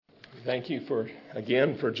Thank you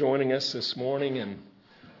for joining us this morning, and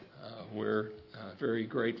we're very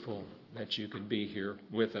grateful that you could be here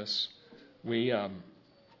with us. We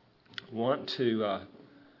want to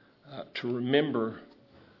remember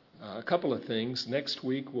a couple of things. Next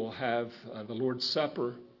week we'll have the Lord's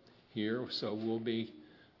Supper here, so we'll be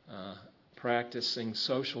practicing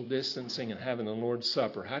social distancing and having the Lord's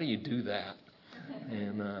Supper. How do you do that?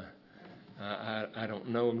 And I don't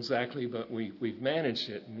know exactly, but we've managed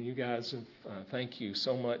it. And you guys have, thank you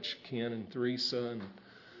so much, Ken and Teresa and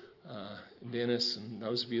Dennis, and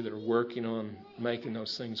those of you that are working on making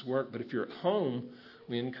those things work. But if you're at home,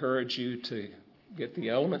 we encourage you to get the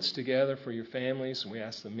elements together for your families. And we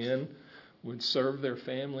ask the men would serve their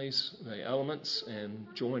families the elements and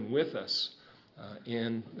join with us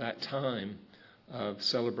in that time of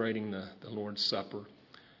celebrating the Lord's Supper.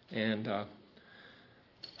 And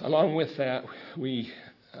along with that,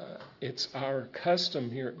 it's our custom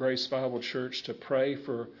here at Grace Bible Church to pray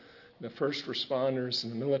for the first responders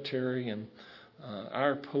and the military and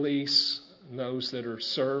our police, those that are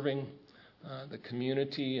serving the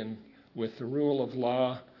community and with the rule of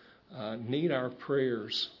law, need our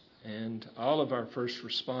prayers. And all of our first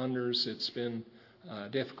responders, it's been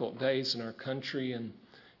difficult days in our country, and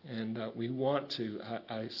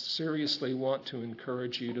I seriously want to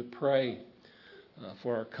encourage you to pray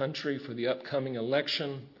for our country, for the upcoming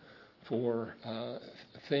election, for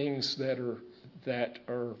things that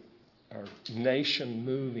are our nation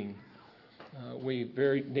moving. We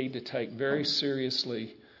need to take very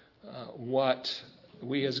seriously what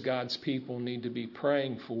we as God's people need to be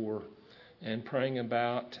praying for and praying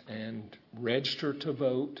about, and register to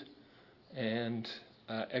vote and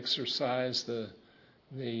exercise the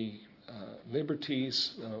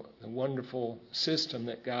liberties, the wonderful system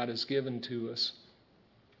that God has given to us.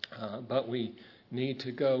 But we need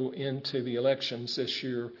to go into the elections this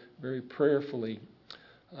year very prayerfully.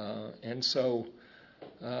 And so,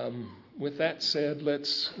 with that said,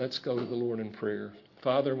 let's go to the Lord in prayer.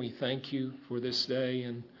 Father, we thank you for this day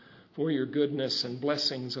and for your goodness and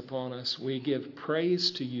blessings upon us. We give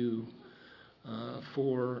praise to you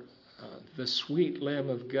for the sweet Lamb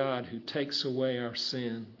of God who takes away our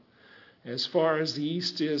sin. As far as the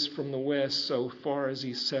east is from the west, so far as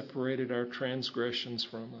he separated our transgressions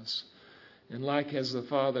from us. And like as the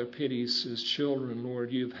Father pities his children,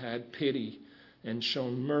 Lord, you've had pity and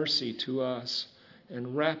shown mercy to us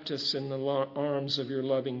and wrapped us in the arms of your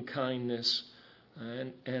loving kindness.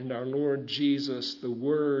 And our Lord Jesus, the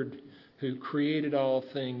Word who created all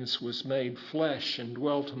things, was made flesh and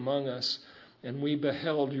dwelt among us, and we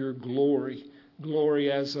beheld your glory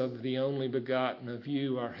as of the only begotten of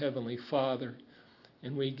you, our Heavenly Father.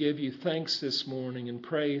 And we give you thanks this morning and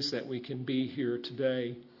praise that we can be here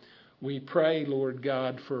today. We pray, Lord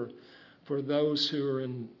God, for those who are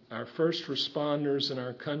in our first responders in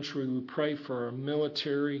our country. We pray for our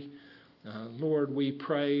military. Lord, we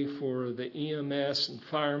pray for the EMS and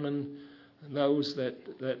firemen, those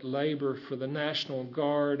that labor for the National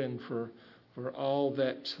Guard, and for all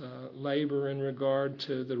that labor in regard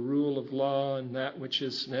to the rule of law and that which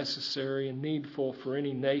is necessary and needful for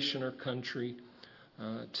any nation or country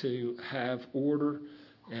to have order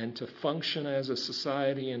and to function as a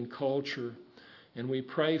society and culture. And we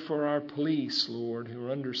pray for our police, Lord, who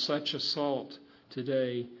are under such assault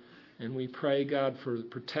today. And we pray, God, for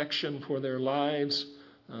protection for their lives,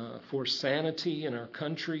 for sanity in our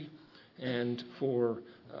country, and for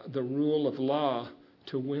the rule of law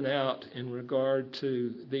to win out in regard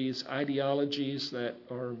to these ideologies that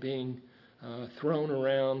are being thrown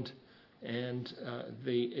around, and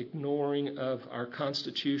the ignoring of our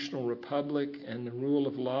constitutional republic and the rule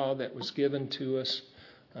of law that was given to us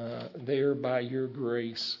there by your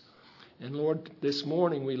grace. And Lord, this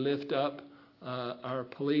morning we lift up our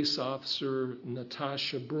police officer,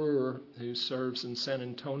 Natasha Brewer, who serves in San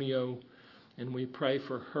Antonio, and we pray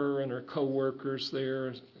for her and her co-workers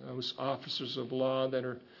there, those officers of law that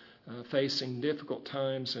are facing difficult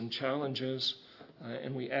times and challenges.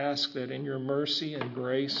 And we ask that in your mercy and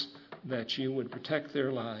grace that you would protect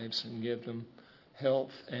their lives and give them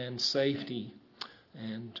health and safety.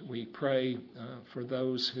 And we pray for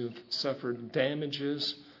those who've suffered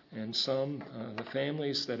damages, and some, the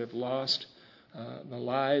families that have lost the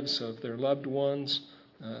lives of their loved ones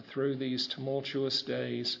through these tumultuous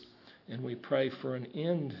days. And we pray for an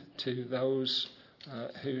end to those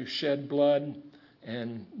who shed blood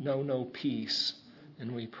and know no peace.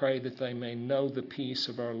 And we pray that they may know the peace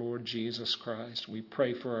of our Lord Jesus Christ. We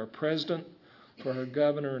pray for our president, for our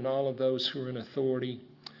governor, and all of those who are in authority.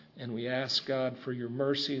 And we ask, God, for your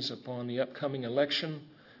mercies upon the upcoming election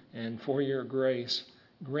and for your grace.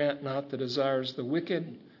 Grant not the desires of the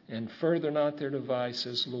wicked, and further not their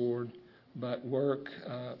devices, Lord, but work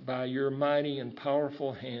by your mighty and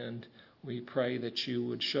powerful hand. We pray that you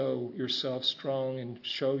would show yourself strong and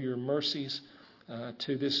show your mercies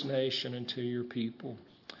to this nation and to your people.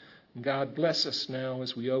 God, bless us now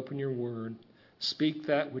as we open your word. Speak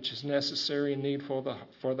that which is necessary and needful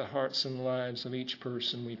for the hearts and lives of each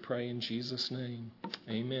person, we pray in Jesus' name.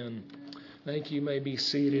 Amen. Thank you. You may be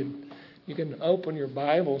seated. You can open your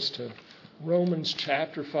Bibles to Romans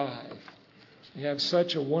chapter 5. We have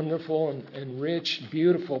such a wonderful and rich,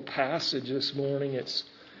 beautiful passage this morning.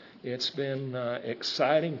 It's been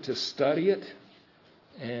exciting to study it,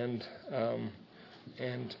 and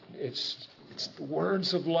it's the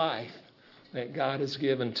words of life that God has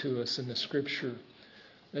given to us in the Scripture.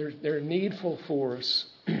 They're needful for us.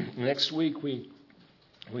 Next week we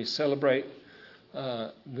celebrate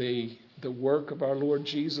the work of our Lord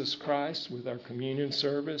Jesus Christ with our communion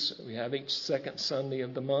service. We have each second Sunday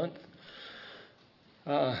of the month,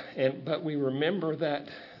 but we remember that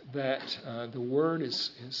the Word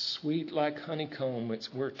is sweet like honeycomb.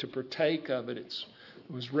 We're to partake of it. It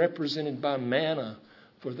was represented by manna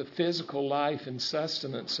for the physical life and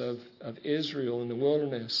sustenance of Israel in the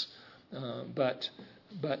wilderness, but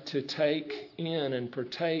to take in and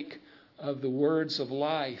partake of the words of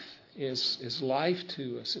life is life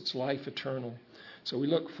to us. It's life eternal. So we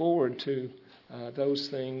look forward to those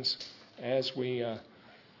things as we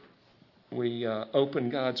open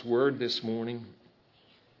God's Word this morning.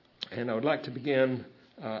 And I would like to begin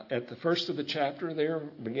at the first of the chapter there,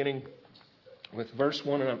 beginning with verse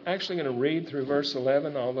 1, and I'm actually going to read through verse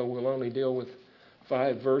 11, although we'll only deal with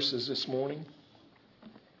 5 verses this morning.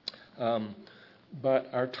 But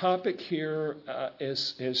our topic here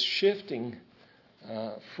is shifting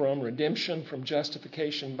from redemption, from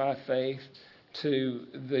justification by faith, to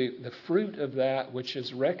the fruit of that, which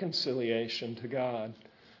is reconciliation to God.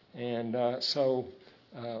 And so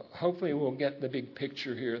hopefully we'll get the big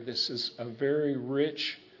picture here. This is a very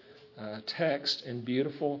rich text and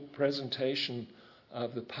beautiful presentation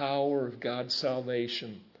of the power of God's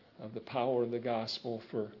salvation, of the power of the gospel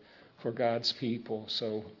for God's people.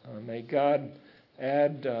 So may God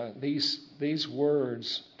add these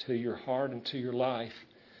words to your heart and to your life.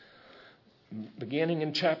 Beginning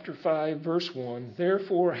in chapter 5, verse 1,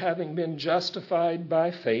 "Therefore, having been justified by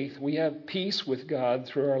faith, we have peace with God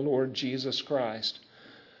through our Lord Jesus Christ,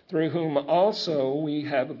 through whom also we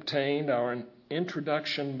have obtained our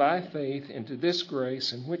introduction by faith into this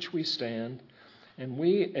grace in which we stand, and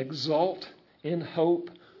we exult in hope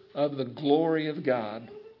of the glory of God.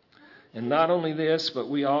 And not only this, but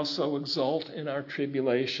we also exult in our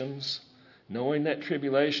tribulations, knowing that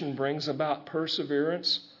tribulation brings about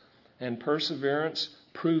perseverance, and perseverance,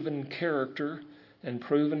 proven character, and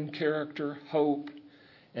proven character, hope.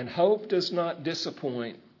 And hope does not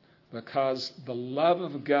disappoint, because the love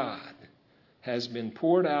of God has been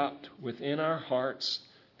poured out within our hearts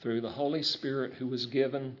through the Holy Spirit who was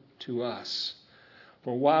given to us.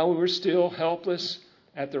 For while we were still helpless,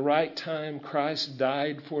 at the right time Christ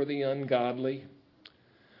died for the ungodly.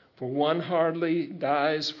 For one hardly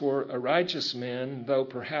dies for a righteous man, though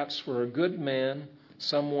perhaps for a good man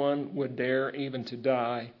someone would dare even to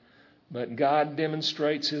die. But God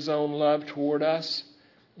demonstrates his own love toward us,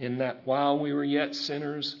 in that while we were yet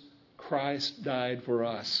sinners, Christ died for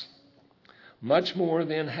us. Much more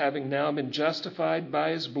then, having now been justified by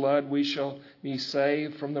his blood, we shall be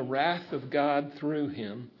saved from the wrath of God through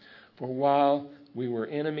him. For while we were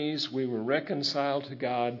enemies, we were reconciled to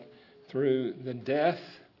God through the death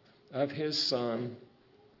of his Son,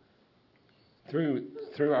 through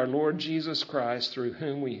our Lord Jesus Christ, through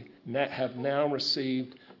whom we have now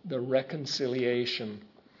received the reconciliation."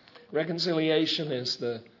 Reconciliation is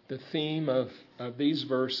the theme of these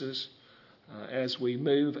verses. As we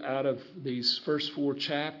move out of these first 4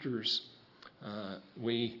 chapters,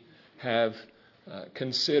 we have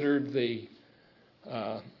considered the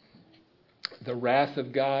wrath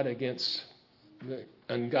of God against the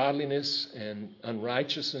ungodliness and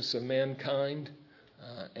unrighteousness of mankind,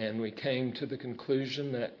 and we came to the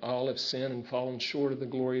conclusion that all have sinned and fallen short of the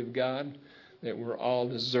glory of God, that we're all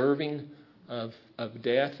deserving of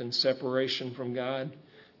death and separation from God.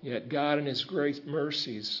 Yet God in his great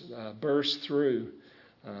mercies burst through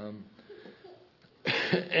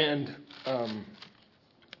and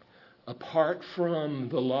apart from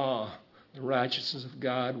the law, the righteousness of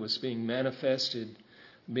God was being manifested,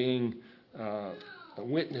 being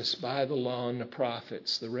witnessed by the law and the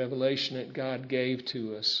prophets, the revelation that God gave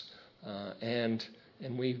to us, and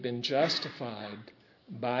we've been justified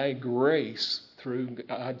by grace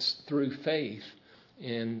through faith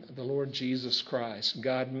in the Lord Jesus Christ.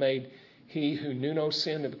 God made He who knew no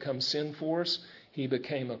sin to become sin for us. He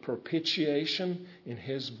became a propitiation in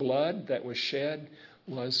his blood that was shed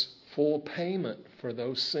was full payment for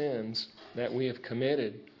those sins that we have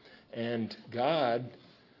committed. And God,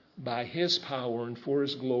 by his power and for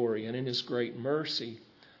his glory and in his great mercy,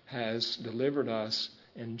 has delivered us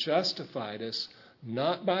and justified us,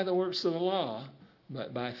 not by the works of the law,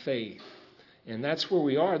 but by faith. And that's where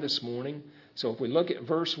we are this morning. So if we look at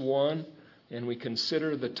verse 1 and we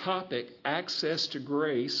consider the topic, access to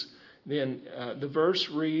grace, then the verse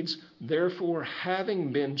reads, "Therefore,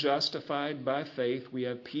 having been justified by faith, we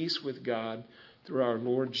have peace with God through our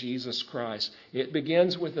Lord Jesus Christ." It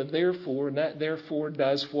begins with a therefore, and that therefore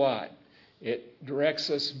does what? It directs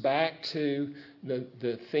us back to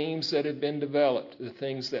the themes that have been developed, the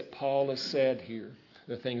things that Paul has said here,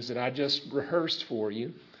 the things that I just rehearsed for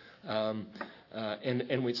you.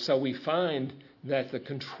 So we find that the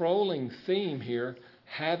controlling theme here,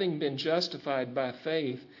 having been justified by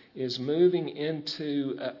faith, is moving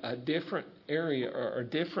into a different area or a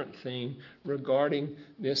different theme regarding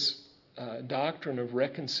this doctrine of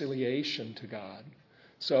reconciliation to God.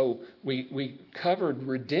 So we covered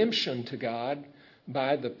redemption to God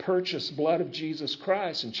by the purchased blood of Jesus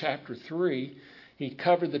Christ in chapter 3. He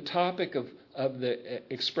covered the topic of the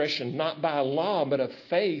expression not by law but of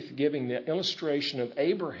faith, giving the illustration of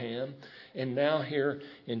Abraham. And now here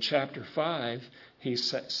in chapter 5,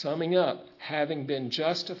 he's summing up, having been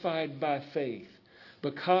justified by faith.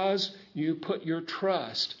 Because you put your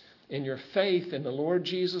trust and your faith in the Lord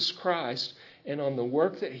Jesus Christ and on the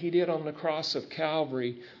work that he did on the cross of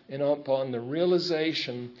Calvary and upon the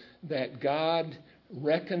realization that God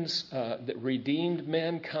that redeemed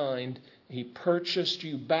mankind, he purchased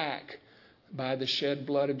you back by the shed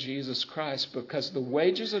blood of Jesus Christ, because the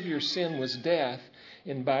wages of your sin was death,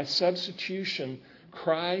 and by substitution,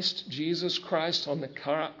 Jesus Christ on the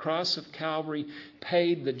cross of Calvary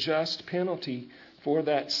paid the just penalty for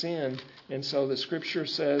that sin. And so the Scripture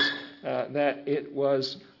says that it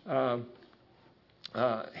was the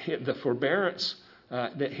forbearance,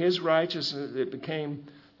 that his righteousness, it became,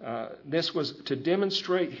 this was to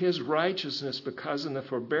demonstrate his righteousness, because in the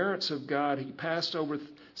forbearance of God he passed over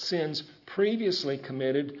sins previously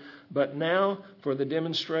committed, but now for the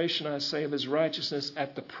demonstration, I say, of his righteousness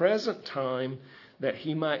at the present time, that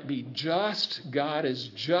he might be just. God is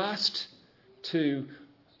just to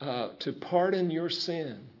pardon your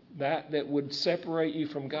sin, that would separate you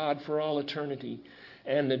from God for all eternity,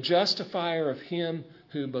 and the justifier of him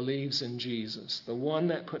who believes in Jesus. The one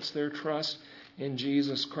that puts their trust in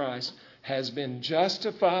Jesus Christ has been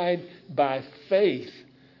justified by faith,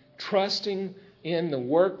 trusting in the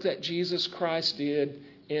work that Jesus Christ did,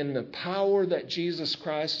 in the power that Jesus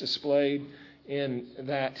Christ displayed, in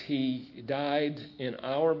that he died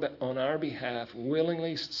on our behalf,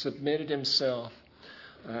 willingly submitted himself.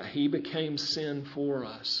 He became sin for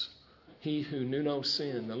us. He who knew no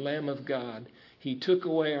sin, the Lamb of God, he took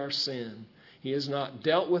away our sin. He has not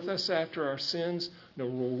dealt with us after our sins, nor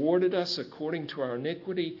rewarded us according to our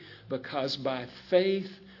iniquity, because by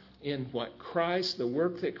faith in what Christ, the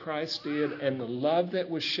work that Christ did, and the love that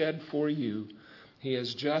was shed for you, he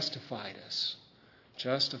has justified us.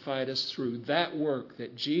 Justified us through that work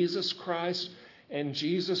that Jesus Christ and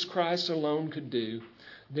Jesus Christ alone could do.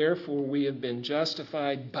 Therefore, we have been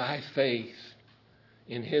justified by faith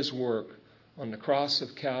in his work on the cross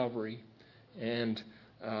of Calvary. And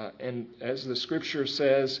as the Scripture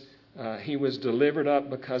says, he was delivered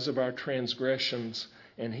up because of our transgressions,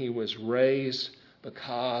 and he was raised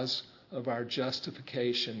because of our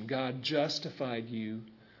justification. God justified you.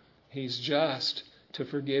 He's just to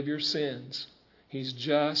forgive your sins. He's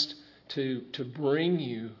just to bring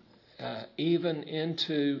you even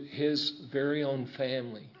into his very own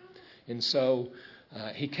family. And so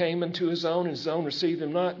he came unto his own, and his own received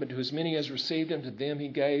him not, but to as many as received him, to them he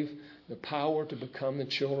gave the power to become the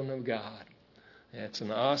children of God. That's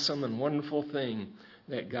an awesome and wonderful thing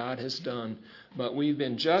that God has done. But we've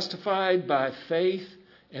been justified by faith,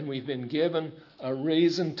 and we've been given a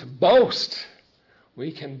reason to boast.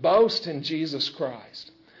 We can boast in Jesus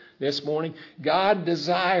Christ. This morning, God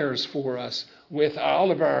desires for us, with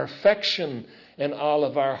all of our affection and all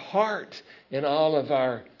of our heart and all of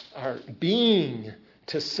our being,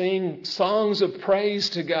 to sing songs of praise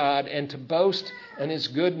to God and to boast in his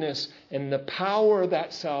goodness and the power of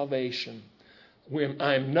that salvation.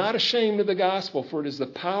 I am not ashamed of the gospel, for it is the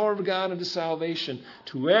power of God unto salvation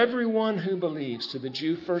to everyone who believes, to the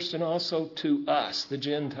Jew first and also to us, the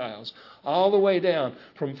Gentiles. All the way down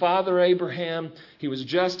from Father Abraham, he was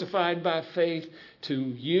justified by faith, to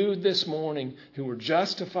you this morning who were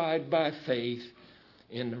justified by faith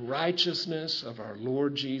in the righteousness of our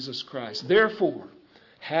Lord Jesus Christ. Therefore,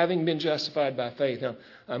 having been justified by faith. Now,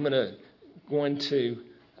 I'm going to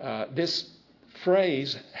this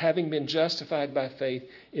phrase, having been justified by faith,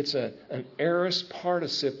 it's an aorist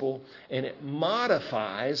participle, and it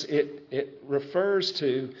modifies, it refers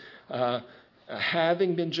to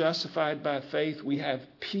having been justified by faith, we have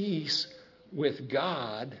peace with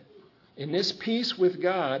God. And this peace with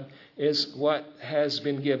God is what has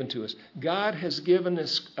been given to us. God has given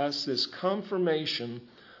us this confirmation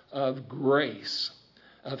of grace,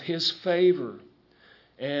 of His favor.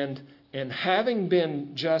 And having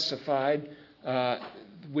been justified,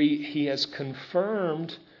 He has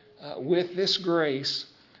confirmed with this grace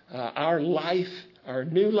our life, our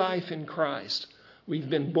new life in Christ. We've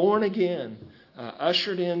been born again,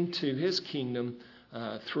 ushered into His kingdom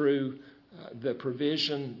through the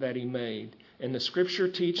provision that He made. And the Scripture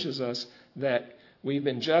teaches us that we've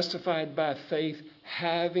been justified by faith,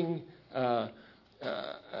 and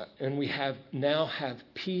we now have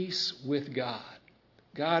peace with God.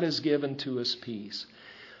 God has given to us peace.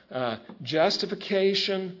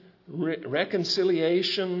 Justification,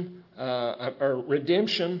 reconciliation, or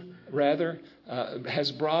redemption, rather,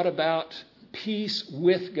 has brought about peace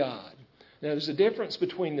with God. Now, there's a difference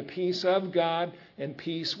between the peace of God and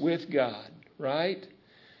peace with God, right?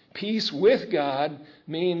 Peace with God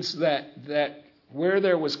means that where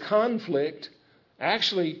there was conflict,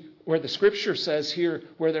 actually, where the Scripture says here,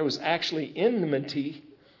 where there was actually enmity,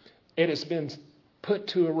 it has been put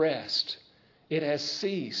to rest. It has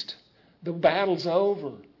ceased. The battle's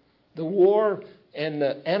over. The war and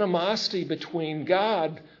the animosity between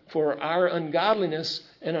God for our ungodliness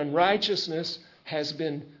and unrighteousness has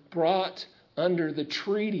been brought under the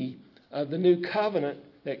treaty of the new covenant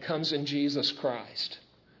that comes in Jesus Christ.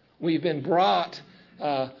 We've been brought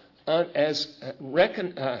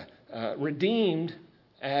redeemed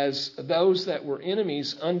as those that were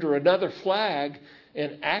enemies under another flag,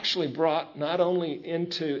 and actually brought not only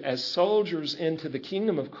as soldiers into the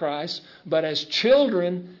kingdom of Christ, but as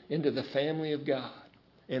children into the family of God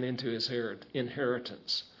and into His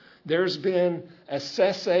inheritance. There's been a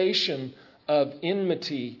cessation of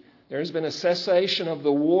enmity. There's been a cessation of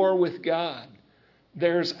the war with God.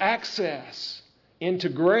 There's access into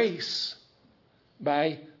grace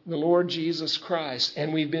by the Lord Jesus Christ.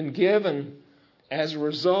 And we've been given as a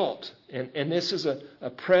result, and this is a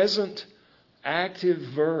present active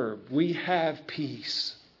verb, we have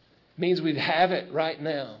peace. It means we have it right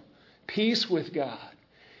now. Peace with God.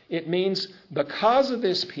 It means because of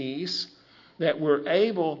this peace that we're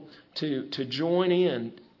able to join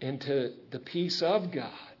into the peace of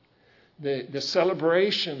God, the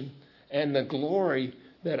celebration and the glory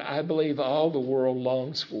that I believe all the world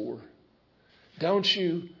longs for. Don't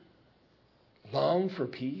you long for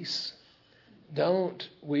peace? Don't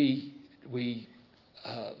we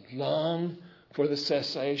long for the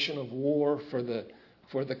cessation of war, for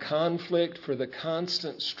the conflict, for the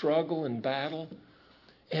constant struggle and battle?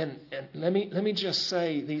 And let me just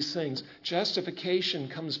say these things. Justification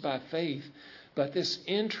comes by faith, but this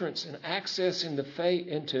entrance and access into faith,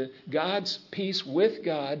 into God's peace with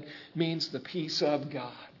God, means the peace of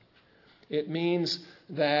God. It means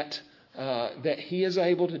that He is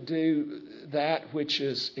able to do that which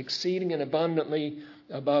is exceeding and abundantly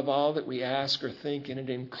above all that we ask or think, and it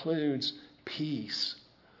includes peace.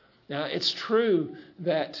 Now, it's true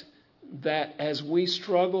that as we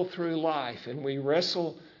struggle through life and we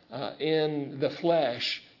wrestle in the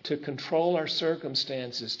flesh to control our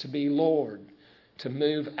circumstances, to be Lord, to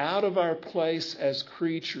move out of our place as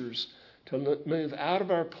creatures, to move out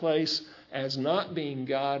of our place as not being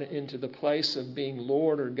God into the place of being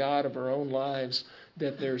Lord or God of our own lives,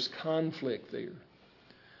 that there's conflict there.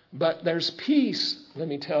 But there's peace, let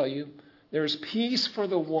me tell you. There's peace for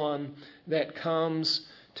the one that comes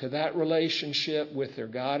to that relationship with their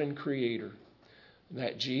God and Creator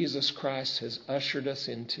that Jesus Christ has ushered us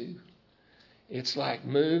into. It's like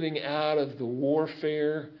moving out of the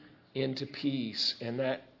warfare into peace, and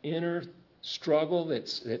that inner struggle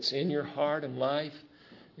that's in your heart and life,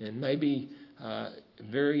 and maybe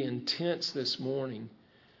very intense this morning.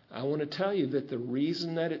 I want to tell you that the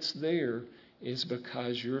reason that it's there is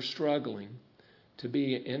because you're struggling to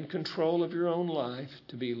be in control of your own life,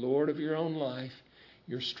 to be Lord of your own life.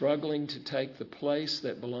 You're struggling to take the place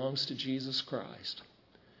that belongs to Jesus Christ.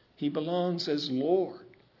 He belongs as Lord,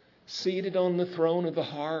 seated on the throne of the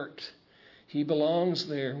heart. He belongs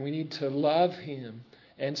there. We need to love Him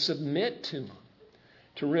and submit to Him,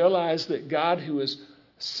 to realize that God, who is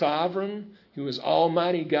sovereign, who is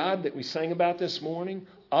Almighty God that we sang about this morning,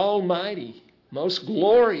 Almighty, most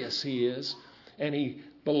glorious He is, and He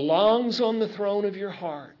belongs on the throne of your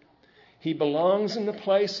heart. He belongs in the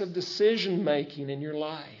place of decision making in your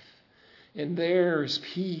life. And there's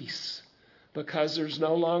peace because there's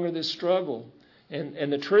no longer this struggle.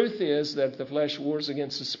 And the truth is that the flesh wars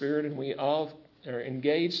against the spirit, and we all are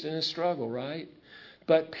engaged in a struggle, right?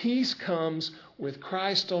 But peace comes with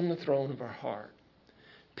Christ on the throne of our heart.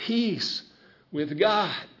 Peace with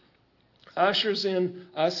God ushers in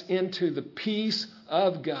us into the peace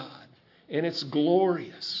of God, and it's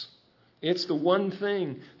glorious. It's the one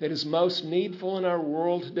thing that is most needful in our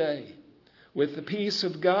world today. With the peace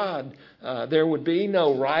of God, there would be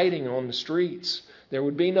no rioting on the streets. There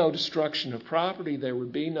would be no destruction of property. There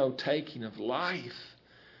would be no taking of life.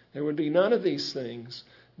 There would be none of these things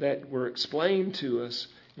that were explained to us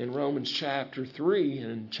in Romans chapter 3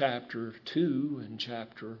 and chapter 2 and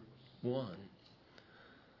chapter 1.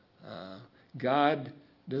 God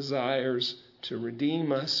desires to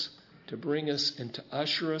redeem us, to bring us and to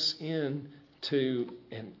usher us in to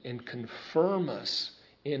and confirm us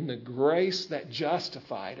in the grace that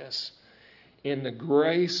justified us, in the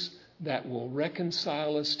grace that will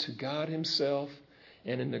reconcile us to God Himself,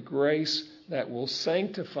 and in the grace that will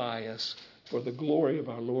sanctify us for the glory of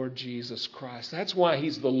our Lord Jesus Christ. That's why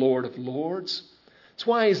He's the Lord of Lords. It's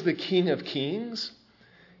why He's the King of Kings.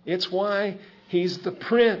 It's why He's the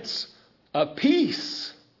Prince of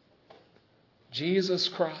Peace. Jesus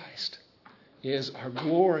Christ is our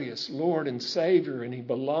glorious Lord and Savior, and He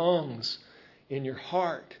belongs in your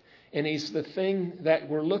heart. And He's the thing that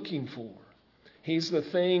we're looking for. He's the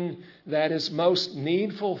thing that is most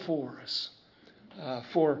needful for us,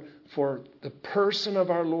 for the person of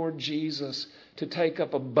our Lord Jesus to take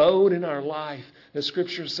up abode in our life. The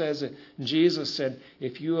Scripture says that Jesus said,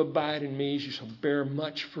 "If you abide in me, you shall bear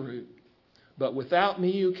much fruit. But without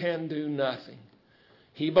me you can do nothing."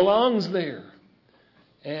 He belongs there.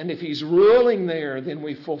 And if He's ruling there, then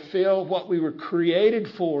we fulfill what we were created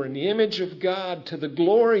for in the image of God to the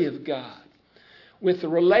glory of God. With the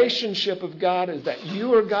relationship of God is that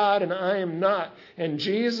you are God and I am not. And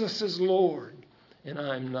Jesus is Lord and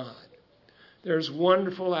I am not. There's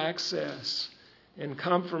wonderful access and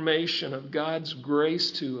confirmation of God's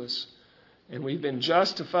grace to us. And we've been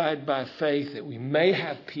justified by faith that we may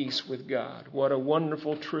have peace with God. What a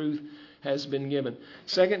wonderful truth has been given.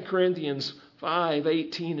 2 Corinthians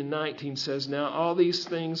 5:18 and 19 says, "Now all these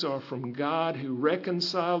things are from God who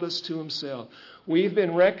reconciled us to Himself." We've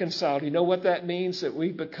been reconciled. You know what that means? That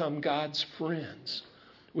we've become God's friends.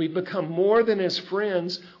 We've become more than His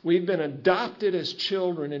friends. We've been adopted as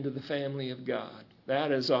children into the family of God.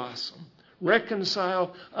 That is awesome.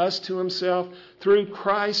 Reconcile us to Himself through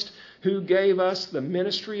Christ, who gave us the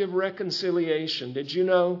ministry of reconciliation. Did you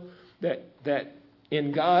know that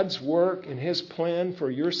in God's work, in His plan for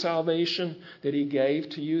your salvation, that He gave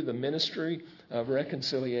to you the ministry of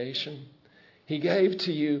reconciliation? He gave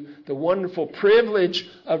to you the wonderful privilege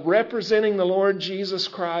of representing the Lord Jesus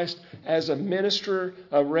Christ as a minister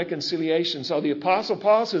of reconciliation. So the Apostle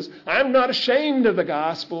Paul says, "I'm not ashamed of the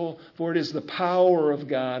gospel, for it is the power of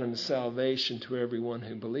God and salvation to everyone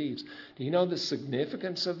who believes." Do you know the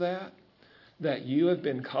significance of that? That you have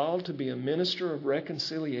been called to be a minister of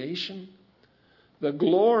reconciliation? The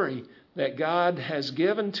glory that God has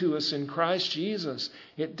given to us in Christ Jesus,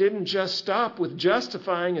 it didn't just stop with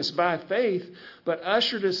justifying us by faith, but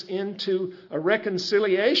ushered us into a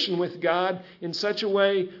reconciliation with God in such a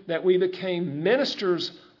way that we became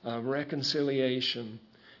ministers of reconciliation.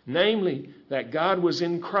 Namely, that God was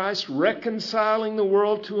in Christ reconciling the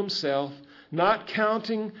world to Himself, not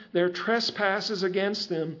counting their trespasses against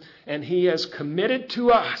them, and He has committed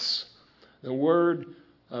to us the word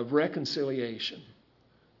of reconciliation.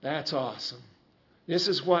 That's awesome. This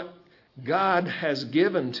is what God has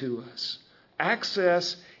given to us.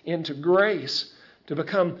 Access into grace to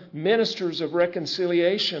become ministers of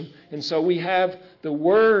reconciliation. And so we have the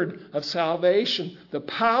word of salvation, the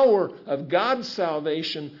power of God's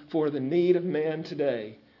salvation for the need of man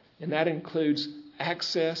today. And that includes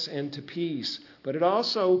access into peace. But it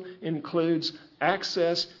also includes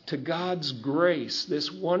access to God's grace,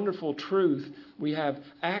 this wonderful truth. We have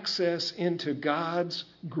access into God's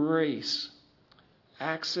grace.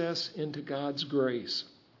 Access into God's grace.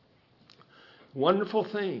 Wonderful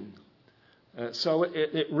thing. So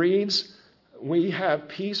it reads, we have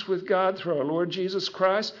peace with God through our Lord Jesus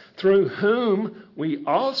Christ, through whom we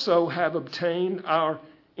also have obtained our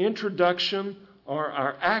introduction or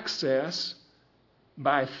our access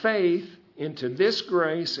by faith into this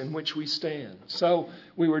grace in which we stand. So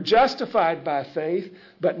we were justified by faith,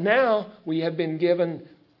 but now we have been given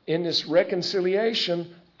in this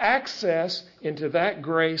reconciliation access into that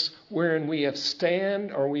grace wherein we have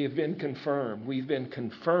stand or we have been confirmed. We've been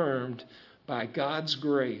confirmed by God's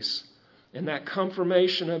grace. And that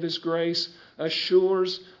confirmation of His grace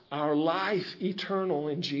assures our life eternal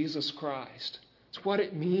in Jesus Christ. It's what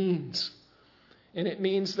it means. And it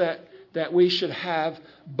means that we should have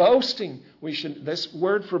boasting. This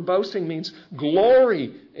word for boasting means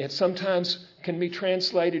glory. It sometimes can be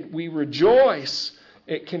translated, we rejoice.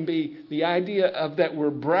 It can be the idea of that we're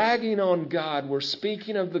bragging on God. We're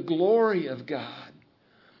speaking of the glory of God.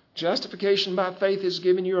 Justification by faith has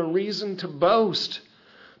given you a reason to boast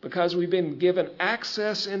because we've been given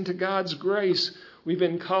access into God's grace. We've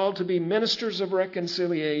been called to be ministers of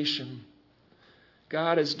reconciliation.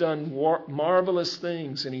 God has done marvelous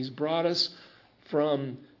things, and He's brought us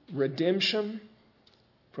from redemption,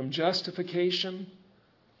 from justification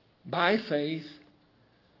by faith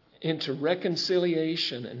into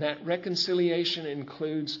reconciliation. And that reconciliation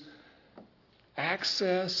includes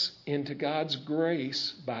access into God's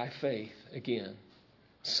grace by faith again.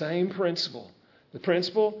 Same principle. The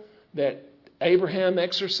principle that Abraham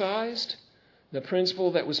exercised, the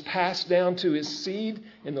principle that was passed down to his seed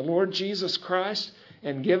in the Lord Jesus Christ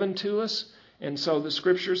and given to us. And so the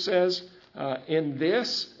Scripture says, in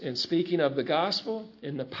this, in speaking of the gospel,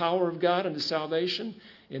 in the power of God unto salvation,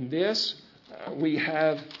 in this we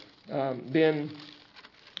have been,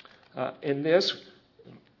 in this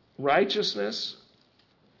righteousness,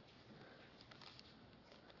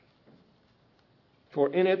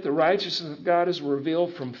 for in it the righteousness of God is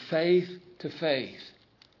revealed from faith to faith.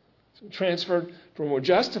 So transferred from we're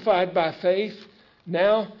justified by faith,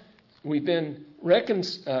 now we've been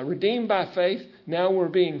redeemed by faith, now we're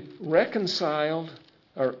being reconciled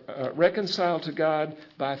to God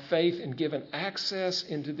by faith and given access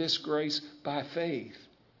into this grace by faith.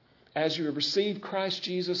 As you have received Christ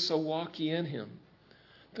Jesus, so walk ye in Him.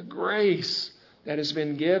 The grace that has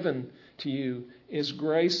been given to you is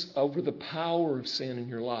grace over the power of sin in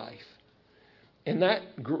your life. And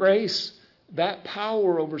that grace, that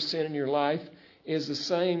power over sin in your life is the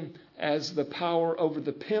same as the power over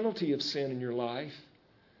the penalty of sin in your life.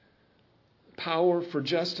 Power for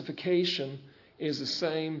justification is the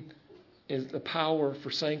same as the power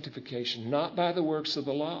for sanctification, not by the works of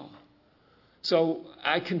the law. So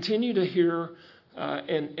I continue to hear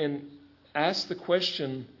and ask the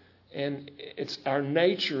question, and it's our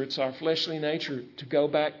nature, it's our fleshly nature to go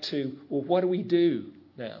back to, well, what do we do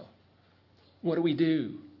now? What do we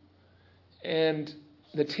do? And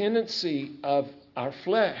the tendency of our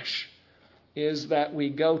flesh is that we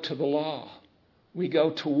go to the law. We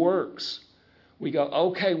go to works. We go,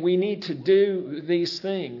 okay, we need to do these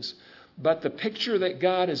things. But the picture that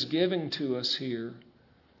God is giving to us here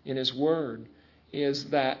in His Word is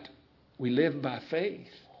that we live by faith.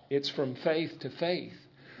 It's from faith to faith.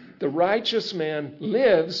 The righteous man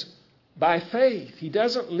lives by faith. He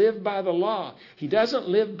doesn't live by the law. He doesn't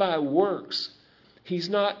live by works. He's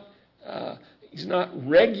not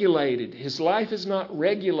regulated. His life is not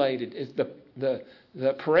regulated. The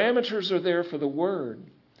parameters are there for the Word,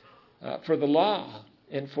 for the law,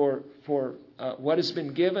 and for what has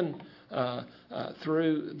been given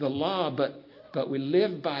through the law. But we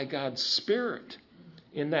live by God's Spirit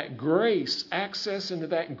in that grace, access into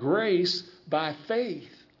that grace by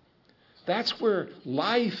faith. That's where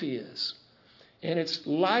life is. And it's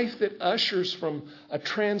life that ushers from a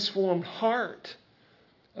transformed heart,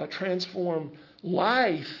 a transformed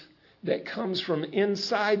life that comes from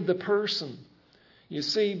inside the person. You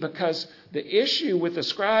see, because the issue with the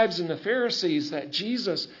scribes and the Pharisees that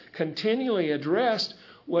Jesus continually addressed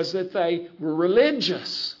was that they were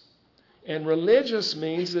religious. And religious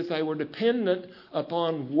means that they were dependent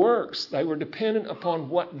upon works. They were dependent upon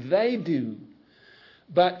what they do.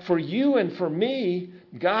 But for you and for me,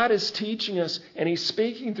 God is teaching us, and He's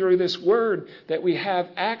speaking through this Word, that we have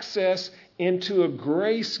access into a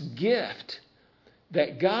grace gift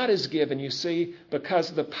that God has given, you see,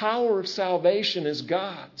 because the power of salvation is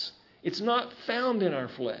God's. It's not found in our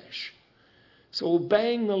flesh. So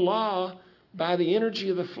obeying the law by the energy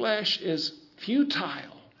of the flesh is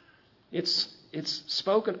futile. It's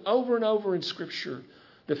spoken over and over in Scripture,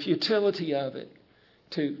 the futility of it,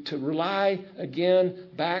 to rely again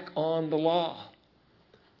back on the law.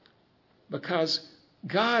 Because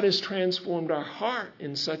God has transformed our heart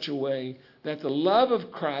in such a way that the love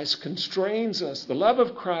of Christ constrains us. The love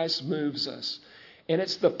of Christ moves us. And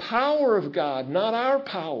it's the power of God, not our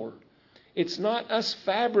power. It's not us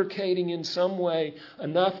fabricating in some way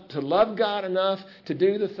enough to love God enough to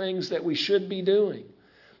do the things that we should be doing.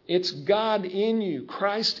 It's God in you,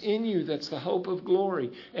 Christ in you, that's the hope of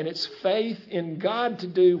glory. And it's faith in God to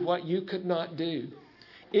do what you could not do.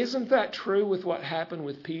 Isn't that true with what happened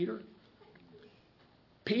with Peter?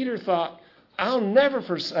 Peter thought, I'll never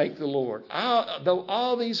forsake the Lord. Though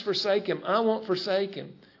all these forsake him, I won't forsake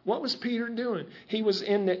him. What was Peter doing? He was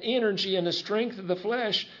in the energy and the strength of the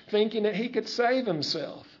flesh, thinking that he could save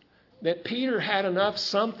himself. That Peter had enough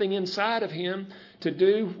something inside of him to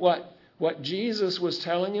do what Jesus was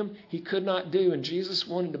telling him he could not do. And Jesus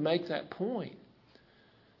wanted to make that point.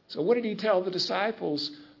 So what did he tell the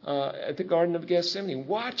disciples at the Garden of Gethsemane?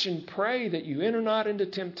 Watch and pray that you enter not into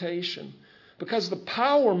temptation, because the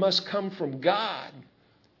power must come from God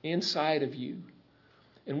inside of you.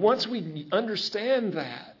 And once we understand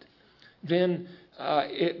that, then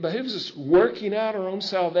it behooves us working out our own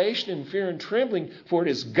salvation in fear and trembling, for it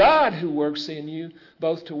is God who works in you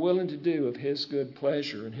both to will and to do of His good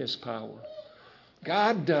pleasure and His power.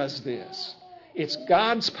 God does this. It's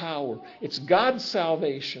God's power. It's God's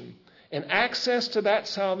salvation. And access to that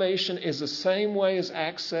salvation is the same way as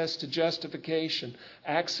access to justification.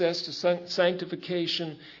 Access to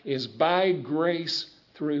sanctification is by grace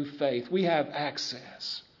through faith. We have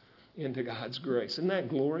access into God's grace. Isn't that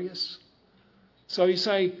glorious? So you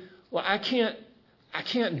say, well, I can't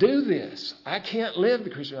do this. I can't live the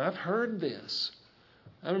Christian. I've heard this.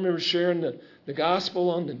 I remember sharing the gospel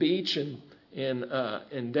on the beach in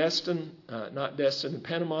Destin, not Destin, in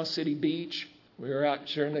Panama City Beach. We were out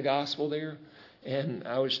sharing the gospel there, and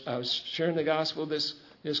I was sharing the gospel with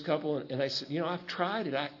this couple, and they said, I've tried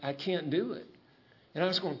it. I can't do it. And I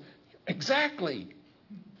was going, exactly.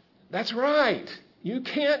 That's right. You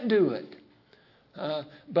can't do it.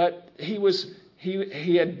 But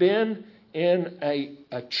he had been in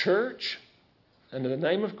a church under the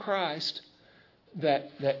name of Christ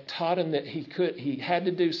that taught him that he had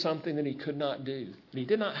to do something that he could not do. And he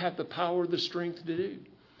did not have the power or the strength to do.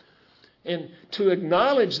 And to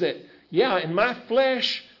acknowledge that, in my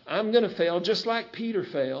flesh, I'm going to fail just like Peter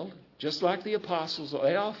failed, just like the apostles,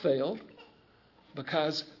 they all failed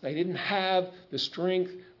because they didn't have the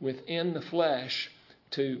strength within the flesh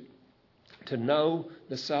to know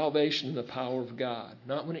the salvation and the power of God,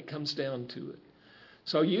 not when it comes down to it.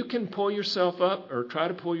 So you can pull yourself up or try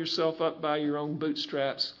to pull yourself up by your own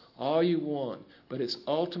bootstraps all you want, but it's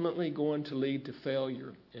ultimately going to lead to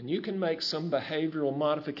failure. And you can make some behavioral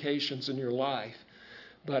modifications in your life,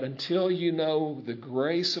 but until you know the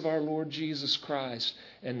grace of our Lord Jesus Christ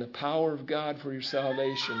and the power of God for your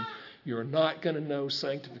salvation, you're not going to know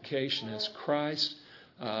sanctification as Christ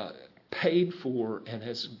paid for and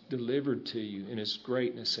has delivered to you in His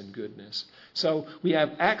greatness and goodness. So we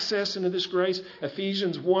have access into this grace.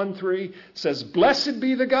 Ephesians 1:3 says, "Blessed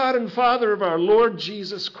be the God and Father of our Lord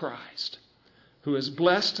Jesus Christ, who has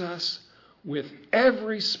blessed us with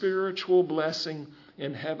every spiritual blessing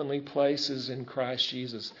in heavenly places in Christ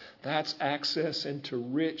Jesus." That's access into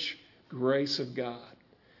rich grace of God.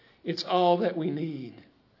 It's all that we need.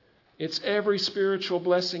 It's every spiritual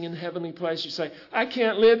blessing in heavenly place. You say, I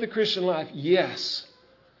can't live the Christian life. Yes.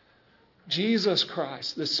 Jesus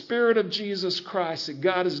Christ, the Spirit of Jesus Christ that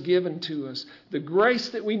God has given to us, the grace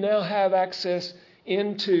that we now have access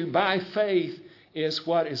into by faith is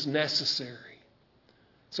what is necessary.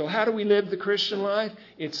 So how do we live the Christian life?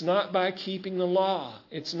 It's not by keeping the law.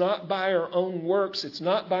 It's not by our own works. It's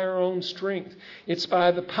not by our own strength. It's by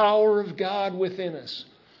the power of God within us.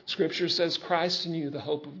 Scripture says, Christ in you, the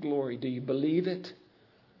hope of glory. Do you believe it?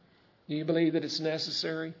 Do you believe that it's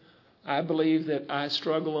necessary? I believe that I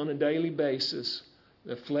struggle on a daily basis,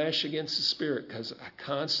 the flesh against the spirit, because I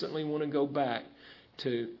constantly want to go back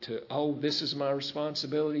to this is my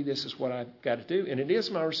responsibility, this is what I've got to do. And it is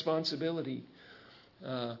my responsibility.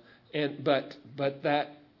 But that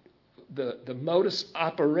the modus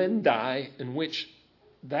operandi in which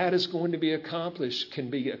that is going to be accomplished can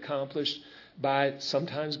be accomplished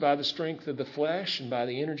sometimes by the strength of the flesh and by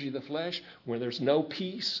the energy of the flesh, where there's no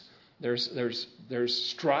peace, there's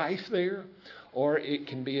strife there, or it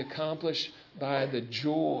can be accomplished by the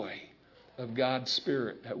joy of God's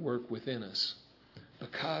Spirit at work within us,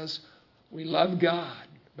 because we love God,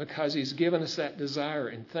 because He's given us that desire,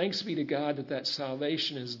 and thanks be to God that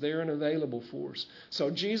salvation is there and available for us.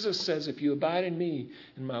 So Jesus says, if you abide in me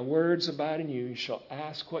and my words abide in you, you shall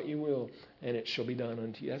ask what you will, and it shall be done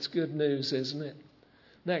unto you. That's good news, isn't it?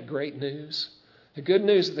 Isn't that great news? The good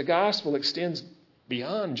news of the gospel extends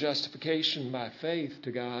beyond justification by faith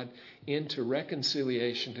to God into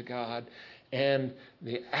reconciliation to God and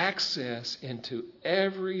the access into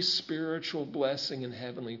every spiritual blessing in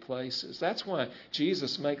heavenly places. That's why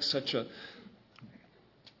Jesus makes such a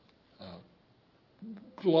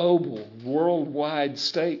global, worldwide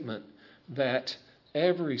statement that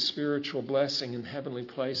every spiritual blessing in heavenly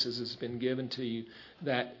places has been given to you,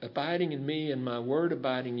 that abiding in me and my word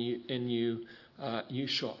abiding in you, you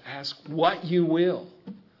shall ask what you will.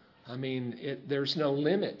 I mean, there's no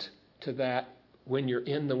limit to that when you're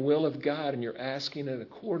in the will of God and you're asking in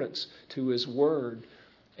accordance to His word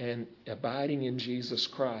and abiding in Jesus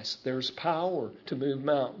Christ. There's power to move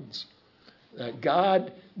mountains.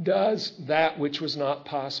 God does that which was not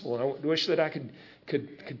possible. And I wish that I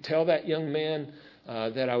could tell that young man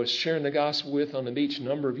that I was sharing the gospel with on the beach a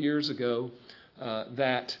number of years ago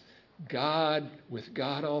that with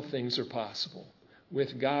God all things are possible.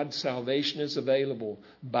 With God salvation is available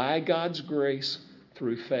by God's grace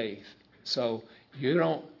through faith. So you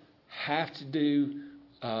don't have to do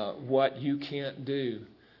what you can't do,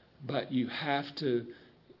 but you have to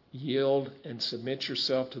yield and submit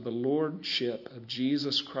yourself to the lordship of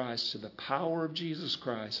Jesus Christ, to the power of Jesus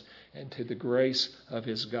Christ, and to the grace of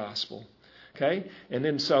His gospel. Okay? And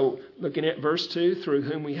then so looking at verse 2, through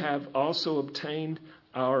whom we have also obtained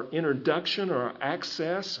our introduction or our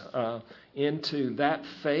access into that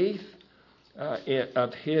faith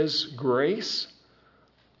of His grace,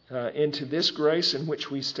 into this grace in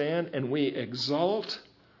which we stand, and we exalt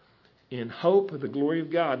in hope of the glory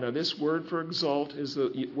of God. Now, this word for exalt is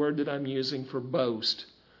the word that I'm using for boast.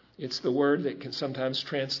 It's the word that can sometimes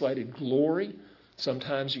translated glory.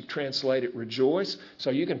 Sometimes you translate it rejoice. So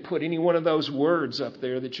you can put any one of those words up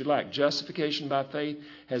there that you like. Justification by faith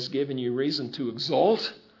has given you reason to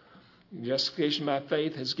exalt. Justification by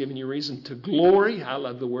faith has given you reason to glory. I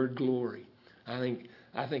love the word glory. I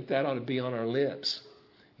think that ought to be on our lips.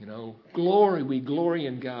 You know, glory, we glory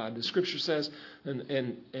in God. The Scripture says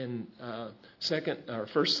in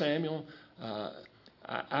 1 Samuel,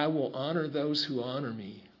 I will honor those who honor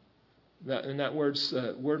me. And that word's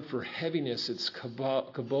word for heaviness. It's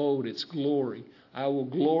kabod, it's glory. I will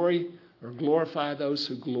glory or glorify those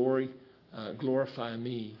who glorify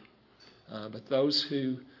me. But those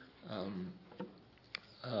who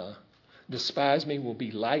despise me will be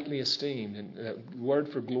lightly esteemed. And the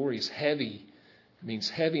word for glory is heavy. It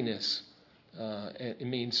means heaviness. It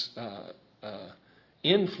means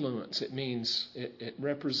influence. It means it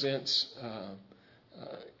represents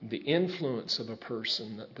the influence of a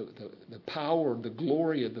person, the power, the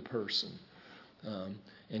glory of the person.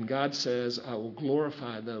 And God says, I will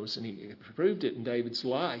glorify those. And He proved it in David's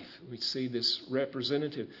life. We see this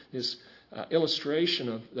representative, this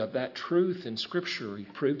illustration of that truth in Scripture. He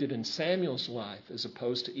proved it in Samuel's life as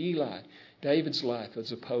opposed to Eli, David's life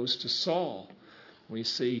as opposed to Saul. We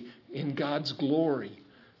see in God's glory.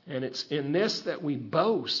 And it's in this that we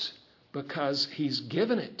boast because He's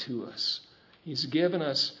given it to us. He's given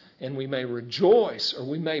us, and we may rejoice or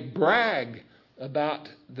we may brag about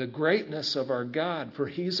the greatness of our God, for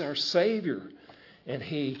He's our Savior, and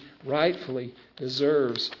He rightfully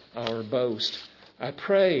deserves our boast. I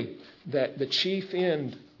pray that the chief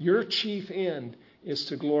end, your chief end, is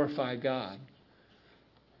to glorify God.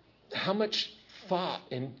 How much thought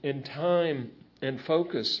and time and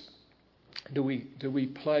focus do we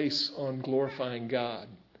place on glorifying God?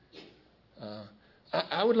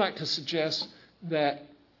 I would like to suggest that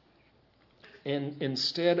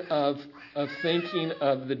instead of thinking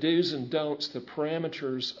of the do's and don'ts, the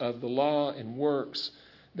parameters of the law and works,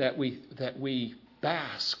 that we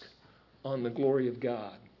bask on the glory of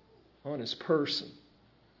God, on His person,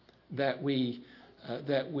 that we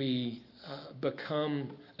become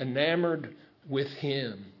enamored with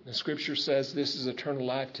Him. The Scripture says this is eternal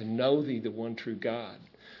life, to know Thee, the one true God.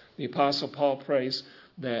 The Apostle Paul prays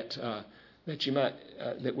that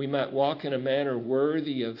we might walk in a manner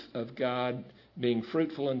worthy of God, being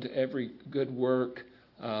fruitful unto every good work,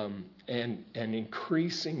 and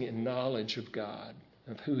increasing in knowledge of God,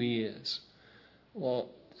 of who He is. Well,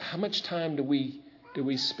 how much time do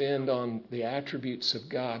we spend on the attributes of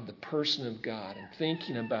God, the person of God, and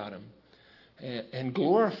thinking about Him, and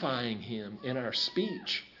glorifying Him in our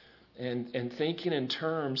speech, and thinking in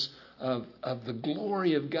terms of the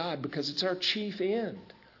glory of God, because it's our chief end.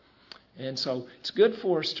 And so it's good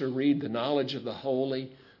for us to read the knowledge of the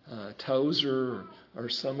holy, Tozer, or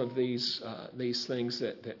some of these things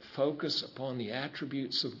that focus upon the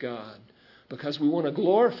attributes of God, because we want to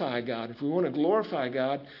glorify God. If we want to glorify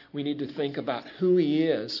God, we need to think about who He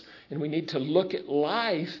is, and we need to look at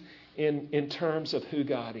life in terms of who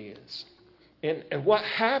God is. And what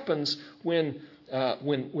happens when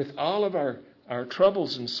with all of our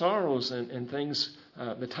troubles and sorrows and things,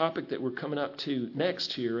 the topic that we're coming up to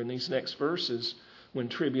next here in these next verses, when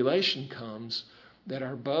tribulation comes, that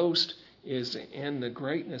our boast is in the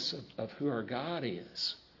greatness of who our God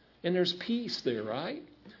is. And there's peace there, right?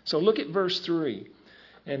 So look at verse 3.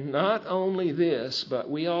 And not only this, but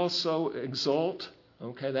we also exult.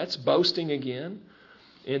 Okay, that's boasting again.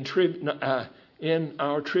 In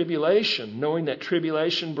our tribulation, knowing that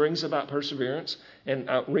tribulation brings about perseverance. And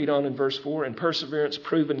I'll read on in verse 4, and perseverance,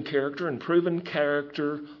 proven character, and proven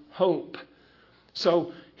character, hope.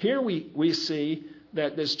 So here we see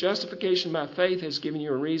that this justification by faith has given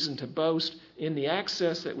you a reason to boast in the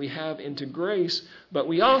access that we have into grace. But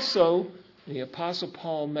we also, the Apostle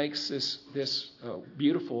Paul makes this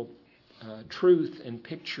beautiful truth and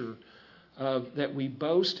picture of that we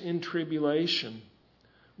boast in tribulation.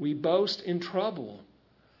 We boast in trouble.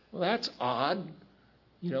 Well, that's odd.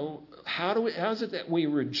 You know, how is it that we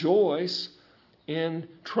rejoice in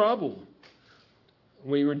trouble?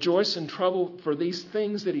 We rejoice in trouble for these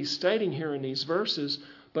things that he's stating here in these verses,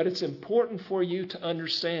 but it's important for you to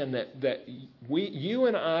understand that you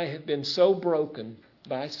and I have been so broken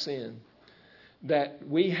by sin that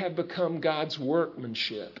we have become God's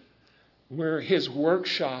workmanship. We're his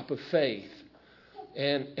workshop of faith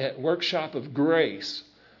and workshop of grace.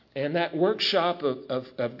 And that workshop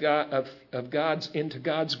of God's into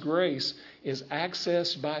God's grace is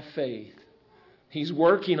accessed by faith. He's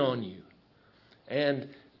working on you. And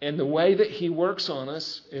the way that he works on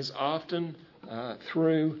us is often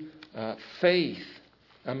through faith.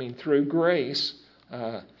 Through grace,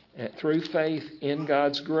 through faith in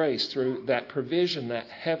God's grace, through that provision, that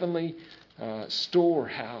heavenly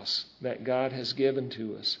storehouse that God has given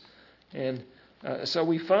to us. And so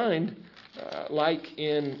we find, like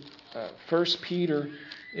in 1 Peter,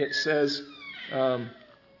 it says,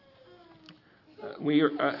 we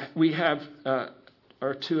are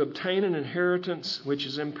to obtain an inheritance which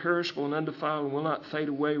is imperishable and undefiled and will not fade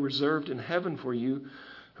away, reserved in heaven for you,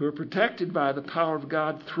 who are protected by the power of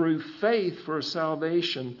God through faith for a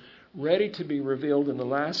salvation ready to be revealed in the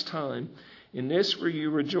last time. In this will you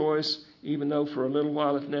rejoice, even though for a little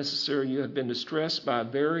while, if necessary, you have been distressed by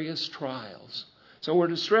various trials. So we're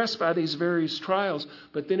distressed by these various trials,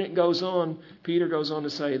 but then it goes on, Peter goes on to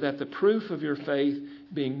say that the proof of your faith,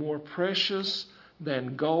 being more precious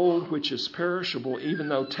than gold which is perishable, even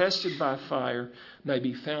though tested by fire, may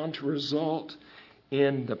be found to result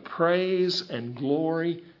in the praise and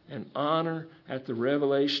glory and honor at the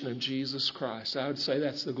revelation of Jesus Christ. I would say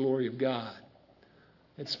that's the glory of God.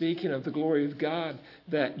 And speaking of the glory of God,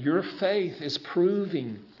 that your faith is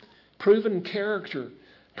proven character,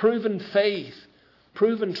 proven faith,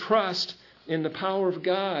 proven trust in the power of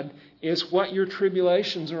God is what your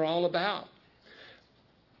tribulations are all about.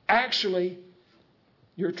 Actually,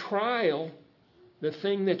 your trial, the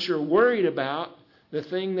thing that you're worried about, the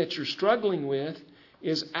thing that you're struggling with,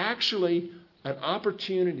 is actually an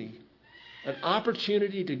opportunity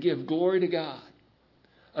to give glory to God,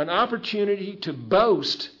 an opportunity to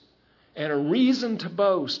boast and a reason to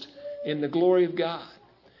boast in the glory of God.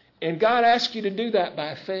 And God asks you to do that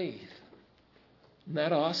by faith. Isn't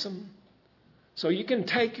that awesome? So you can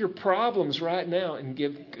take your problems right now and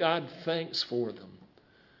give God thanks for them,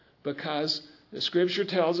 because the Scripture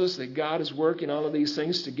tells us that God is working all of these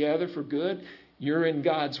things together for good. You're in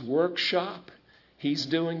God's workshop. He's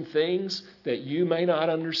doing things that you may not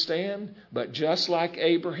understand, but just like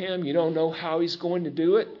Abraham, you don't know how he's going to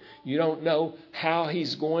do it. You don't know how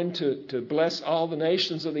he's going to bless all the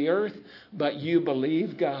nations of the earth, but you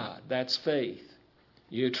believe God. That's faith.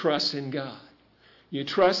 You trust in God. You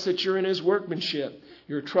trust that you're in his workmanship.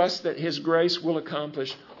 You trust that his grace will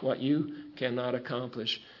accomplish what you cannot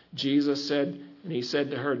accomplish. Jesus said, and he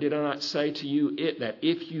said to her, did I not say to you that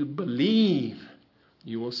if you believe,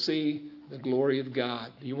 you will see the glory of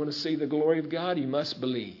God? Do you want to see the glory of God? You must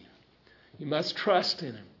believe. You must trust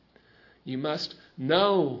in him. You must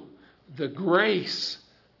know the grace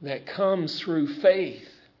that comes through faith.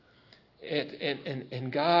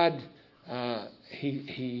 And God,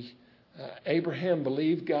 Abraham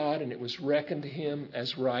believed God, and it was reckoned to him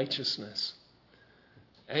as righteousness.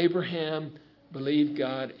 Abraham believed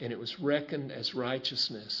God, and it was reckoned as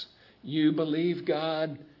righteousness. You believe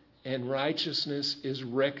God, and righteousness is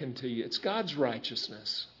reckoned to you. It's God's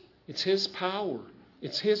righteousness. It's his power.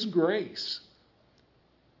 It's his grace.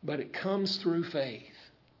 But it comes through faith.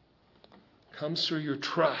 It comes through your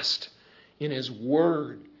trust in his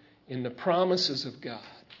word, in the promises of God.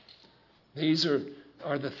 These are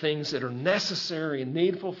the things that are necessary and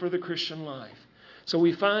needful for the Christian life. So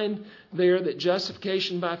we find there that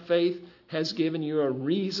justification by faith has given you a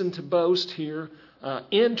reason to boast here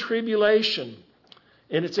in tribulation.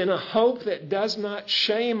 And it's in a hope that does not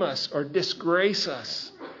shame us or disgrace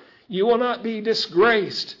us. You will not be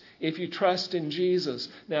disgraced if you trust in Jesus.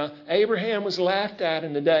 Now, Abraham was laughed at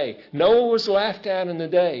in the day. Noah was laughed at in the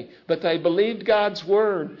day. But they believed God's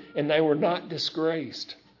word and they were not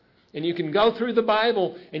disgraced. And you can go through the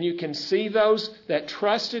Bible and you can see those that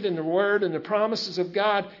trusted in the word and the promises of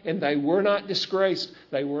God, and they were not disgraced.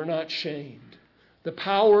 They were not shamed. The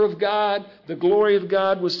power of God, the glory of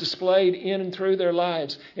God was displayed in and through their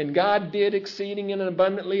lives. And God did exceeding and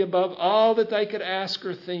abundantly above all that they could ask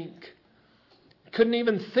or think. Couldn't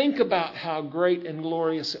even think about how great and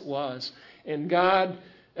glorious it was. And God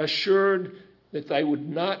assured that they would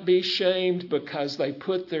not be shamed because they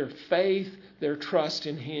put their faith, their trust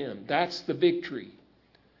in Him. That's the victory.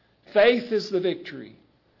 Faith is the victory.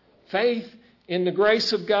 Faith in the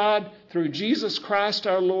grace of God through Jesus Christ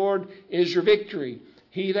our Lord is your victory.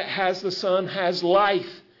 He that has the Son has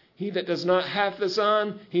life. He that does not have the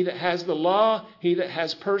Son, he that has the law, he that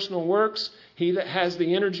has personal works, he that has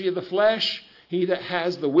the energy of the flesh, he that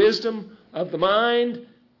has the wisdom of the mind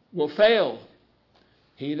will fail.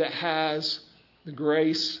 He that has the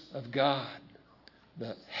grace of God,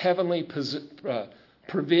 the heavenly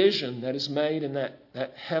provision that is made in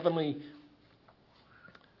that heavenly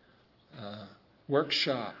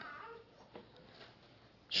workshop,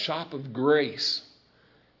 shop of grace.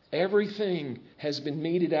 Everything has been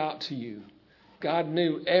meted out to you. God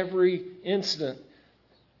knew every incident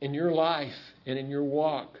in your life and in your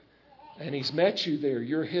walk, and He's met you there.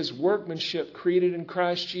 You're His workmanship created in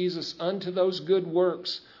Christ Jesus unto those good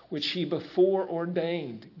works which He before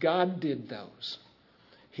ordained. God did those.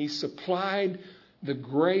 He supplied the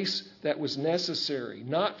grace that was necessary,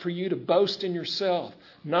 not for you to boast in yourself,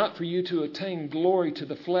 not for you to attain glory to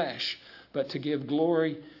the flesh, but to give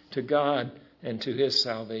glory to God and to His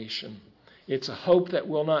salvation. It's a hope that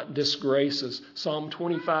will not disgrace us. Psalm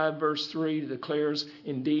 25 verse 3 declares,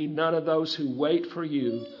 "Indeed, none of those who wait for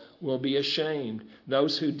you will be ashamed.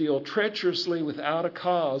 Those who deal treacherously without a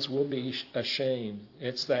cause will be ashamed."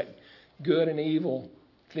 It's that good and evil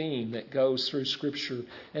theme that goes through Scripture.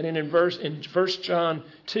 And in 1 John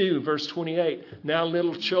 2, verse 28, "Now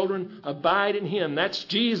little children, abide in Him," that's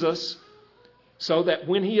Jesus, "so that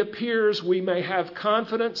when He appears we may have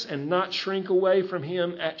confidence and not shrink away from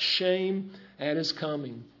Him at shame at His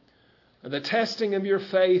coming." The testing of your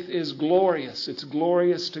faith is glorious. It's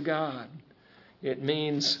glorious to God. It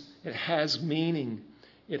means it has meaning.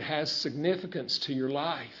 It has significance to your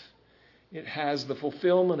life. It has the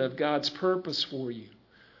fulfillment of God's purpose for you.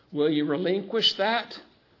 Will you relinquish that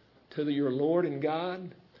to your Lord and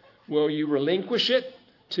God? Will you relinquish it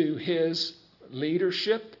to His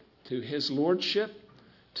leadership, to His lordship,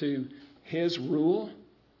 to His rule?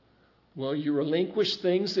 Will you relinquish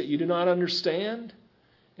things that you do not understand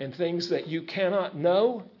and things that you cannot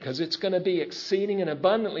know? Because it's going to be exceeding and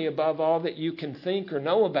abundantly above all that you can think or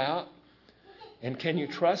know about. And can you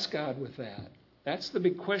trust God with that? That's the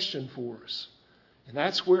big question for us. And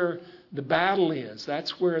that's where the battle is.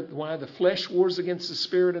 That's why the flesh wars against the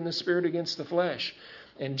Spirit and the Spirit against the flesh.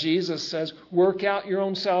 And Jesus says, work out your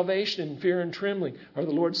own salvation in fear and trembling. Or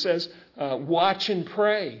the Lord says, watch and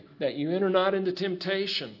pray that you enter not into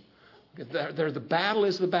temptation. The battle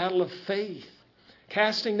is the battle of faith.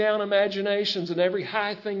 Casting down imaginations and every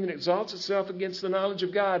high thing that exalts itself against the knowledge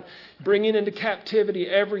of God, bringing into captivity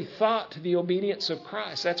every thought to the obedience of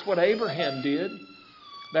Christ. That's what Abraham did.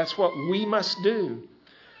 That's what we must do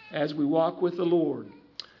as we walk with the Lord.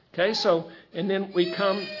 Okay, and then we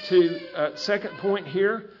come to second point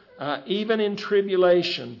here. Even in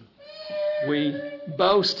tribulation, we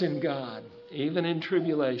boast in God, even in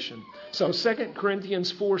tribulation. So 2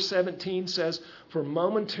 Corinthians 4:17 says, "For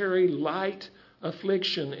momentary light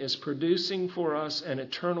affliction is producing for us an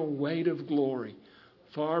eternal weight of glory,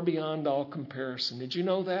 far beyond all comparison." Did you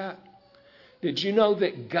know that? Did you know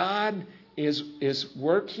that God is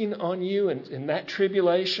working on you, and that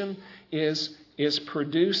tribulation is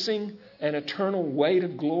producing an eternal weight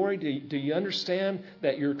of glory? Do you understand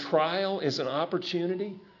that your trial is an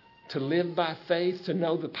opportunity to live by faith, to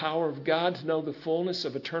know the power of God, to know the fullness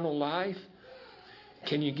of eternal life?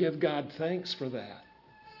 Can you give God thanks for that?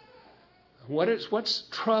 What's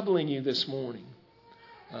troubling you this morning?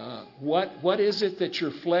 What is it that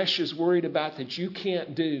your flesh is worried about that you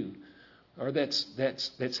can't do, or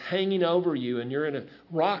that's hanging over you, and you're in a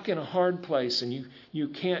rock in a hard place, and you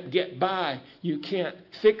can't get by, you can't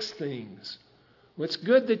fix things? Well, it's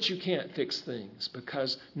good that you can't fix things,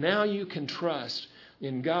 because now you can trust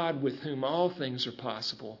in God with whom all things are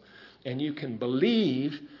possible, and you can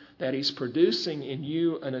believe that He's producing in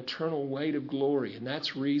you an eternal weight of glory, and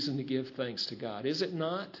that's reason to give thanks to God. Is it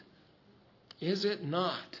not? Is it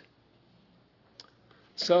not?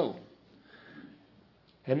 So,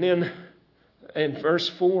 and then In verse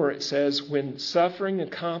 4 it says, when suffering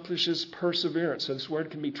accomplishes perseverance. So this word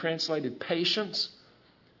can be translated patience.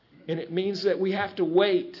 And it means that we have to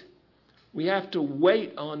wait. We have to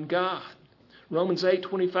wait on God. Romans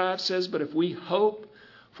 8:25 says, but if we hope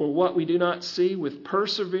for what we do not see with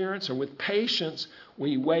perseverance or with patience,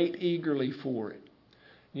 we wait eagerly for it.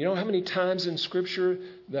 You know how many times in Scripture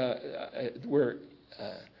we're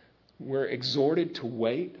exhorted to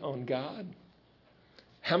wait on God?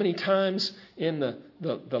 How many times in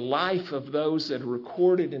the life of those that are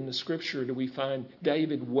recorded in the Scripture do we find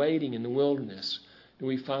David waiting in the wilderness? Do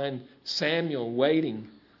we find Samuel waiting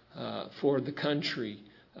for the country?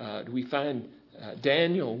 Do we find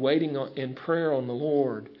Daniel waiting in prayer on the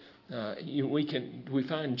Lord? We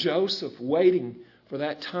find Joseph waiting for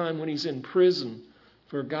that time when he's in prison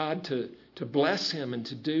for God to bless him and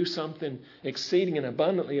to do something exceeding and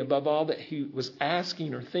abundantly above all that he was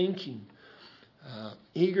asking or thinking.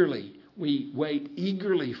 Eagerly, we wait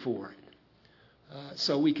eagerly for it.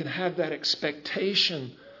 So we can have that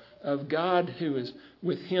expectation of God who is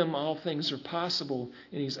with him all things are possible,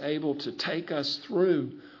 and he's able to take us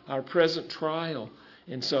through our present trial.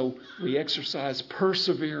 And so we exercise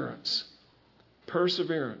perseverance.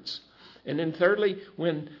 Perseverance. And then thirdly,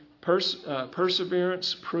 when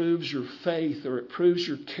perseverance proves your faith, or it proves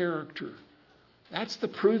your character. That's the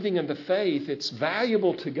proving of the faith. It's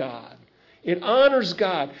valuable to God. It honors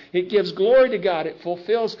God. It gives glory to God. It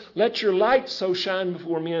fulfills, let your light so shine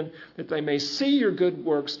before men that they may see your good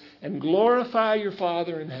works and glorify your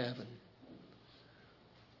Father in heaven.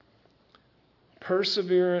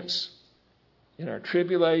 Perseverance in our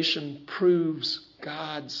tribulation proves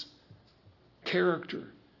God's character.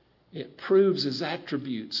 It proves His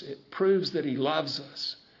attributes. It proves that He loves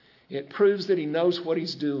us. It proves that He knows what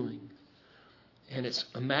He's doing. And it's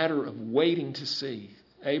a matter of waiting to see.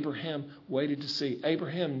 Abraham waited to see.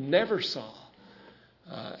 Abraham never saw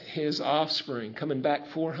his offspring coming back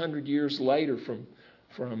 400 years later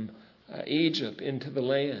from Egypt into the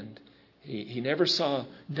land. He never saw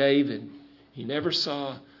David. He never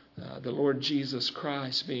saw the Lord Jesus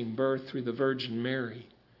Christ being birthed through the Virgin Mary.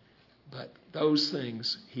 But those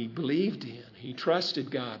things he believed in. He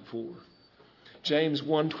trusted God for. James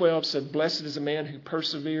 1:12 said, blessed is a man who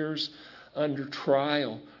perseveres under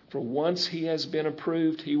trial. For once he has been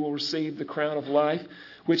approved, he will receive the crown of life,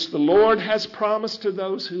 which the Lord has promised to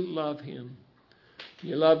those who love him.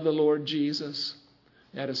 You love the Lord Jesus?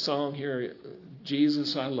 I had a song here,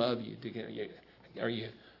 Jesus, I love you.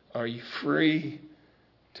 Are you free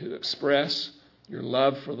to express your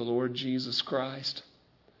love for the Lord Jesus Christ?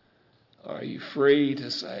 Are you free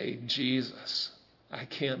to say, Jesus, I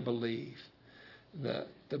can't believe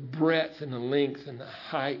the breadth and the length and the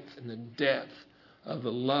height and the depth of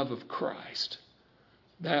the love of Christ,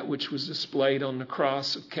 that which was displayed on the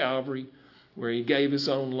cross of Calvary, where He gave His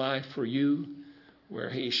own life for you,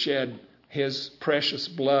 where He shed His precious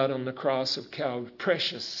blood on the cross of Calvary,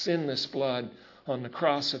 precious sinless blood on the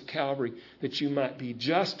cross of Calvary, that you might be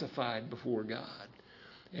justified before God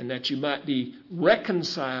and that you might be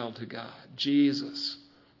reconciled to God. Jesus,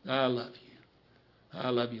 I love you. I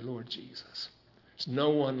love you, Lord Jesus. There's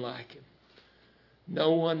no one like Him.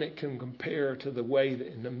 No one that can compare to the way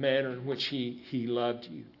and the manner in which he loved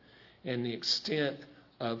you and the extent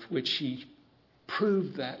of which He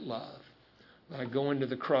proved that love by going to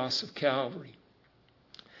the cross of Calvary.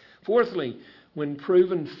 Fourthly, when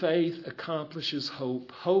proven faith accomplishes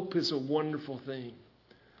hope. Hope is a wonderful thing.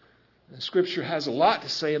 The Scripture has a lot to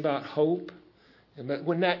say about hope. But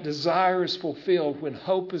when that desire is fulfilled, when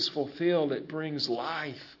hope is fulfilled, it brings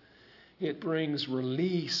life. It brings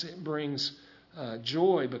release. It brings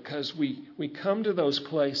joy, because we come to those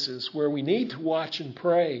places where we need to watch and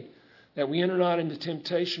pray that we enter not into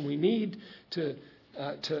temptation. We need to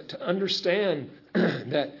understand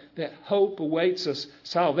that hope awaits us,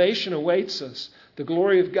 salvation awaits us, the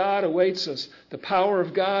glory of God awaits us, the power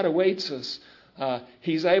of God awaits us.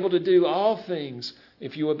 He's able to do all things.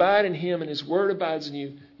 If you abide in Him and His Word abides in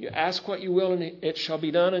you, you ask what you will and it shall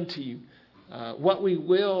be done unto you. What we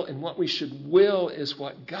will and what we should will is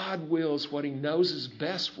what God wills, what He knows is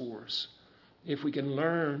best for us. If we can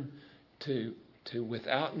learn to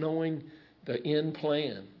without knowing the end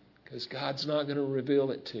plan, because God's not going to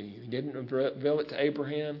reveal it to you. He didn't reveal it to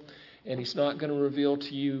Abraham, and He's not going to reveal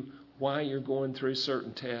to you why you're going through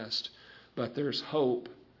certain tests. But there's hope,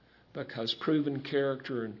 because proven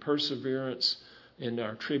character and perseverance in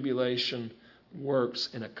our tribulation works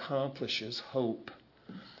and accomplishes hope.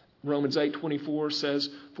 Romans 8:24 says,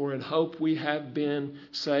 for in hope we have been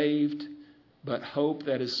saved, but hope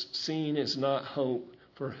that is seen is not hope,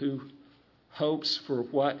 for who hopes for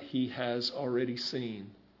what he has already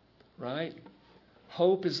seen. Right?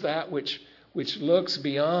 Hope is that which looks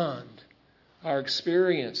beyond our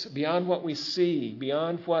experience, beyond what we see,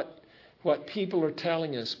 beyond what people are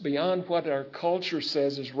telling us, beyond what our culture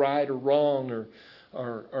says is right or wrong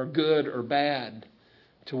or good or bad,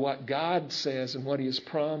 to what God says and what He has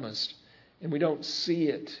promised. And we don't see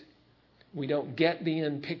it. We don't get the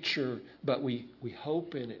end picture, but we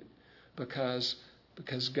hope in it because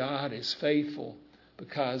God is faithful,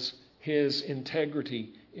 because His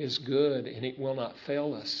integrity is good and it will not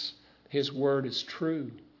fail us. His word is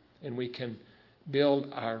true, and we can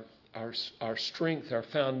build our strength, our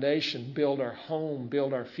foundation, build our home,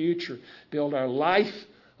 build our future, build our life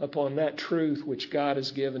upon that truth which God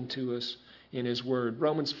has given to us in His Word.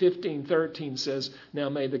 Romans 15:13 says, "Now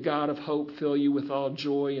may the God of hope fill you with all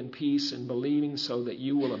joy and peace in believing, so that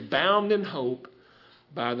you will abound in hope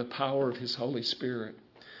by the power of His Holy Spirit."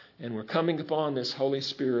 And we're coming upon this Holy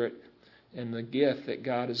Spirit and the gift that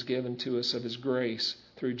God has given to us of His grace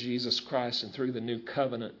through Jesus Christ and through the new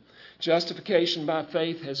covenant. Justification by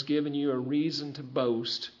faith has given you a reason to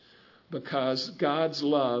boast because God's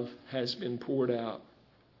love has been poured out.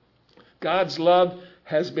 God's love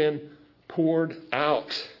has been poured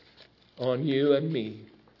out on you and me.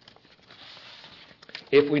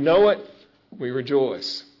 If we know it, we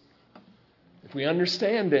rejoice. If we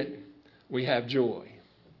understand it, we have joy.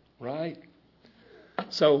 Right?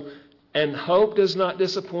 So, and hope does not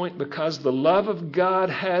disappoint because the love of God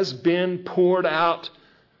has been poured out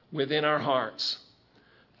within our hearts.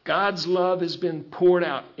 God's love has been poured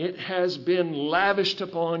out. It has been lavished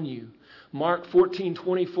upon you. Mark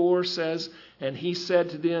 14:24 says, "And He said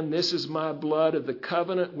to them, 'This is my blood of the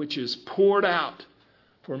covenant, which is poured out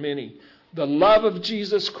for many.'" The love of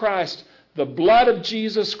Jesus Christ, the blood of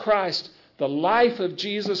Jesus Christ, the life of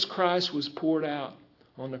Jesus Christ was poured out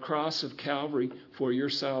on the cross of Calvary for your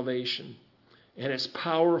salvation. And it's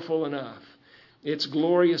powerful enough. It's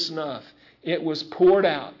glorious enough. It was poured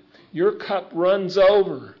out. Your cup runs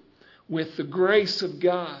over with the grace of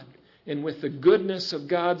God and with the goodness of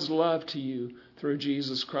God's love to you through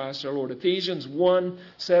Jesus Christ our Lord. Ephesians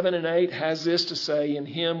 1:7-8 has this to say, "In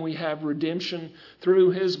Him we have redemption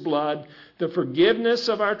through His blood, the forgiveness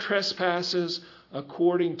of our trespasses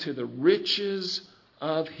according to the riches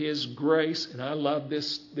of His grace." And I love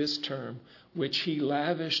this term, "which He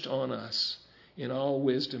lavished on us in all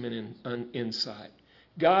wisdom and in insight."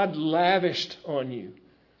 God lavished on you.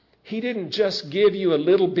 He didn't just give you a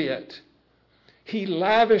little bit. He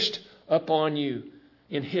lavished upon you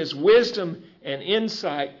in His wisdom and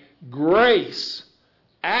insight, grace,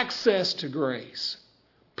 access to grace,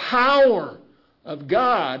 power of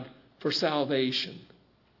God for salvation,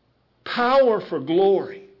 power for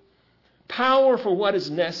glory, power for what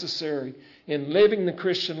is necessary in living the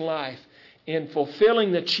Christian life, in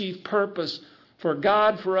fulfilling the chief purpose for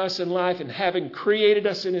God for us in life, and having created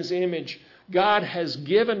us in His image. God has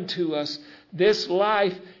given to us this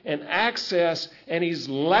life and access, and He's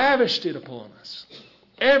lavished it upon us.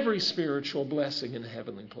 Every spiritual blessing in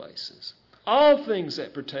heavenly places. All things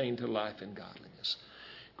that pertain to life and godliness.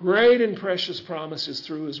 Great and precious promises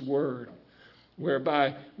through His Word,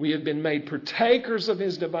 whereby we have been made partakers of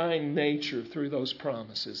His divine nature through those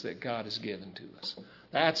promises that God has given to us.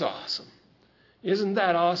 That's awesome. Isn't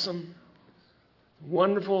that awesome?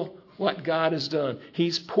 Wonderful what God has done.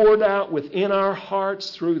 He's poured out within our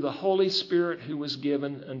hearts through the Holy Spirit who was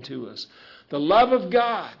given unto us. The love of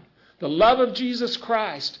God, the love of Jesus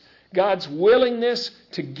Christ, God's willingness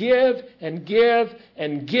to give and give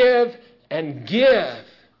and give and give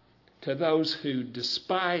to those who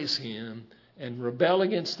despise Him and rebel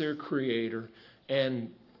against their Creator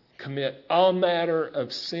and commit all manner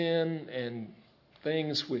of sin and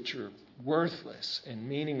things which are worthless and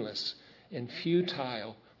meaningless and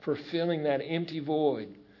futile, for filling that empty void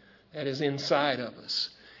that is inside of us.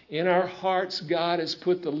 In our hearts, God has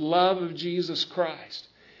put the love of Jesus Christ.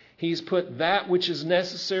 He's put that which is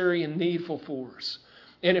necessary and needful for us.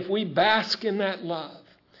 And if we bask in that love,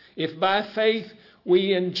 if by faith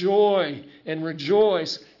we enjoy and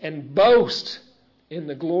rejoice and boast in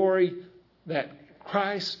the glory that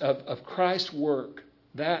of Christ's work,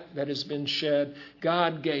 that has been shed,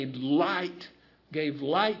 God gave light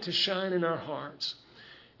to shine in our hearts.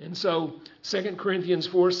 And so 2 Corinthians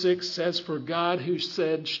 4:6 says, "For God who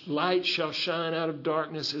said light shall shine out of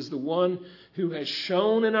darkness is the one who has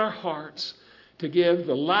shone in our hearts to give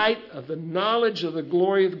the light of the knowledge of the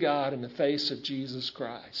glory of God in the face of Jesus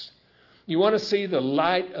Christ." You want to see the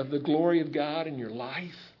light of the glory of God in your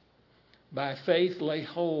life? By faith lay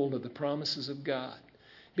hold of the promises of God.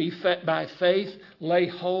 By faith lay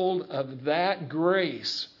hold of that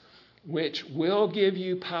grace which will give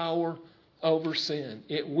you power over sin.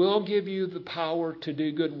 It will give you the power to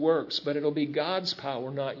do good works, but it'll be God's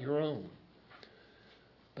power, not your own.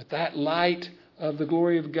 But that light of the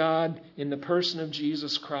glory of God in the person of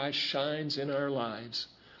Jesus Christ shines in our lives.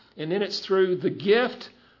 And then it's through the gift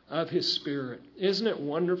of His Spirit. Isn't it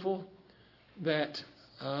wonderful that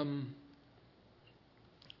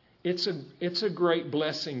it's a great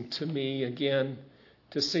blessing to me, again,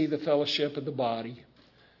 to see the fellowship of the body.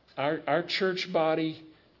 Our church body,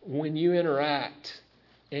 when you interact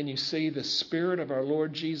and you see the Spirit of our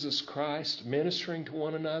Lord Jesus Christ ministering to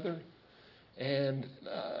one another, and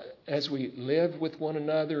as we live with one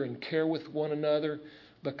another and care with one another,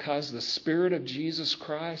 because the Spirit of Jesus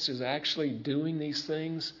Christ is actually doing these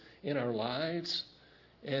things in our lives.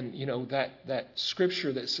 And, that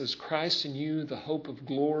scripture that says, Christ in you, the hope of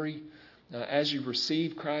glory. As you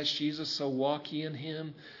receive Christ Jesus, so walk ye in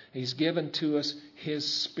Him. He's given to us His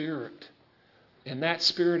Spirit. And that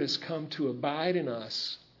Spirit has come to abide in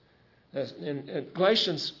us. And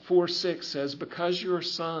Galatians 4:6 says, because you are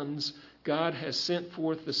sons, God has sent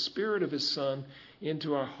forth the Spirit of His Son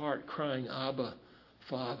into our heart, crying, Abba,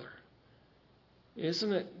 Father.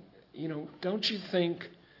 Isn't it, don't you think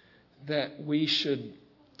that we should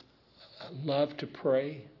love to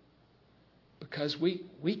pray? Because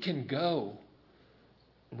we can go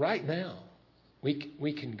right now.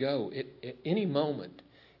 We can go at any moment,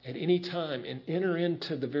 at any time, and enter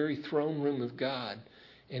into the very throne room of God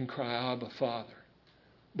and cry, Abba, Father.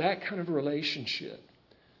 That kind of relationship.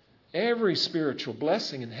 Every spiritual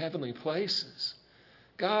blessing in heavenly places.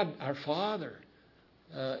 God, our Father.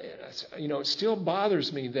 It still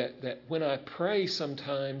bothers me that when I pray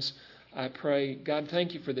sometimes, I pray, God,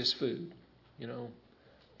 thank you for this food.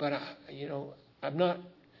 But I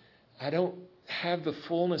don't have the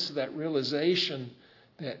fullness of that realization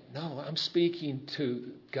that, no, I'm speaking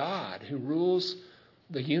to God who rules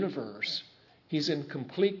the universe. He's in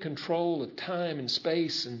complete control of time and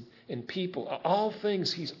space and people. All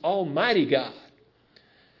things, He's Almighty God.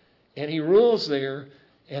 And He rules there,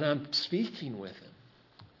 and I'm speaking with Him.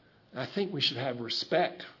 I think we should have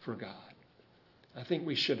respect for God. I think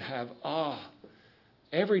we should have awe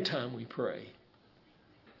every time we pray.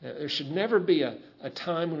 There should never be a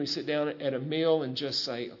time when we sit down at a meal and just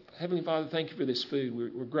say, Heavenly Father, thank you for this food.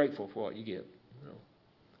 We're grateful for what you give.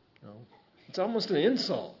 No. It's almost an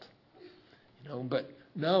insult. But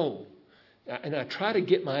no. And I try to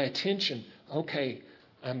get my attention. Okay,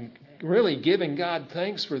 I'm really giving God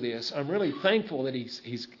thanks for this. I'm really thankful that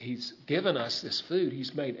He's given us this food.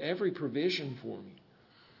 He's made every provision for me.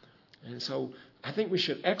 And so I think we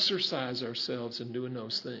should exercise ourselves in doing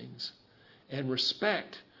those things. And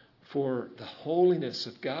respect for the holiness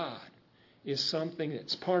of God is something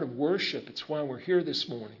that's part of worship. It's why we're here this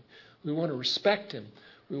morning. We want to respect Him.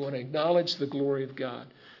 We want to acknowledge the glory of God.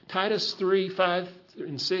 Titus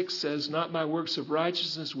 3:5-6 says, not by works of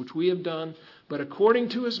righteousness which we have done, but according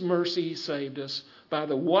to His mercy He saved us by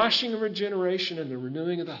the washing of regeneration and the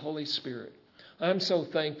renewing of the Holy Spirit. I'm so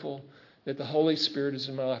thankful that the Holy Spirit is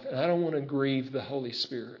in my life, and I don't want to grieve the Holy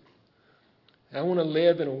Spirit. I want to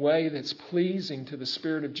live in a way that's pleasing to the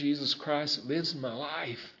Spirit of Jesus Christ that lives in my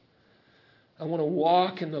life. I want to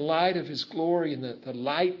walk in the light of His glory and the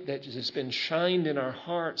light that has been shined in our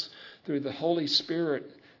hearts through the Holy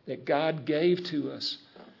Spirit that God gave to us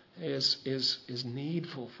is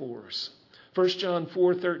needful for us. 1 John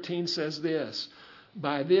 4:13 says this,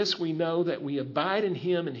 by this we know that we abide in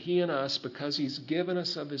Him and He in us because He's given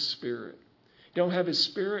us of His Spirit. You don't have His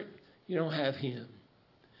Spirit, you don't have Him.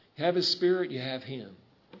 You have His Spirit, you have Him.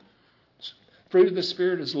 Fruit of the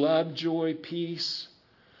Spirit is love, joy, peace,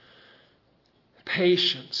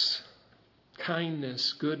 patience,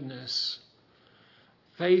 kindness, goodness,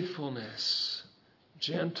 faithfulness,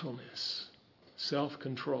 gentleness,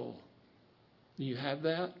 self-control. Do you have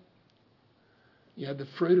that? You have the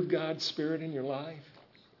fruit of God's Spirit in your life?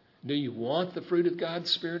 Do you want the fruit of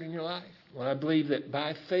God's Spirit in your life? Well, I believe that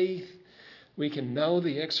by faith we can know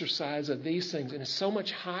the exercise of these things. And it's so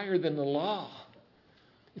much higher than the law.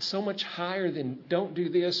 It's so much higher than don't do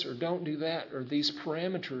this or don't do that or these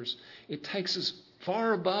parameters. It takes us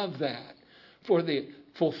far above that for the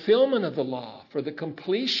fulfillment of the law, for the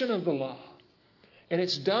completion of the law. And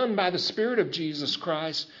it's done by the Spirit of Jesus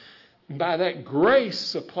Christ, by that grace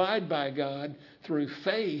supplied by God through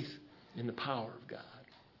faith in the power of God.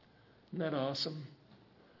 Isn't that awesome?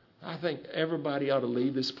 I think everybody ought to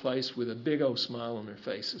leave this place with a big old smile on their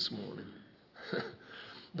face this morning.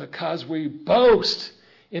 Because we boast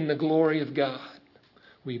in the glory of God.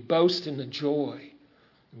 We boast in the joy.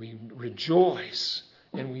 We rejoice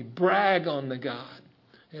and we brag on the God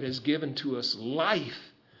that has given to us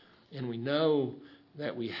life. And we know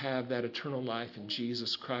that we have that eternal life in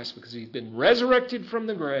Jesus Christ, because He's been resurrected from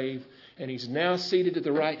the grave and He's now seated at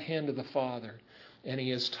the right hand of the Father. And He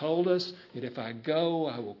has told us that if I go,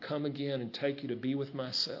 I will come again and take you to be with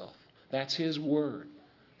myself. That's His word.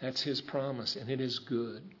 That's His promise, and it is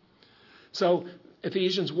good. So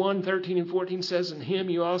Ephesians 1:13 and 14 says, in Him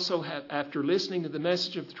you also have, after listening to the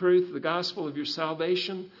message of truth, the gospel of your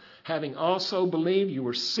salvation, having also believed, you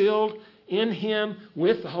were sealed in Him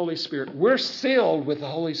with the Holy Spirit. We're sealed with the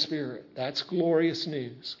Holy Spirit. That's glorious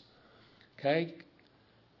news. Okay?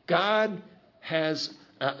 God has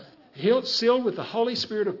sealed with the Holy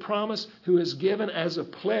Spirit of promise, who is given as a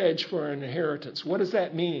pledge for an inheritance. What does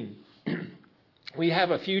that mean? We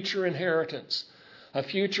have a future inheritance, a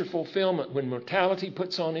future fulfillment. When mortality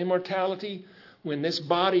puts on immortality, when this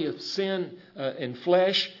body of sin and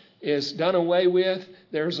flesh is done away with,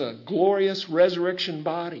 there's a glorious resurrection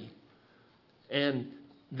body. And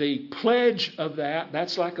the pledge of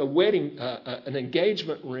that's like a wedding, an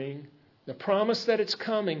engagement ring. The promise that it's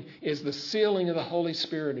coming is the sealing of the Holy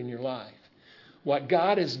Spirit in your life. What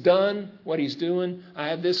God has done, what He's doing, I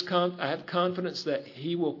have confidence that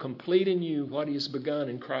He will complete in you what He has begun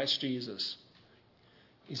in Christ Jesus.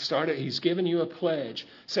 He's given you a pledge.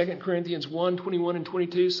 2 Corinthians 1:21 and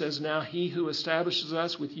 22 says, now He who establishes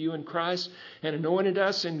us with you in Christ and anointed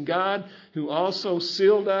us in God, who also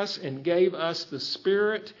sealed us and gave us the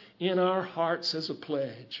Spirit in our hearts as a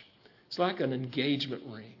pledge. It's like an engagement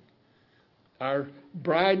ring. Our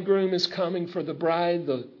bridegroom is coming for the bride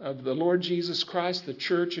of the Lord Jesus Christ, the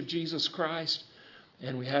church of Jesus Christ.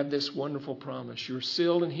 And we have this wonderful promise. You're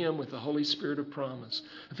sealed in Him with the Holy Spirit of promise.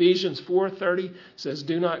 Ephesians 4:30 says,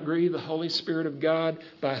 do not grieve the Holy Spirit of God,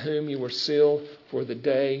 by whom you were sealed for the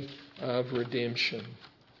day of redemption.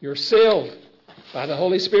 You're sealed by the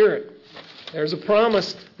Holy Spirit. There's a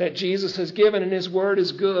promise that Jesus has given, and His word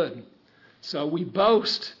is good. So we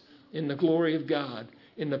boast in the glory of God,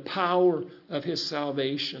 in the power of His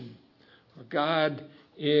salvation. For God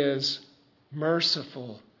is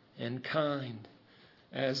merciful and kind.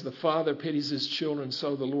 As the Father pities His children,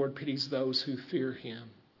 so the Lord pities those who fear Him.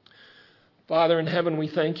 Father in heaven, we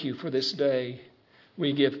thank You for this day.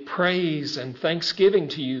 We give praise and thanksgiving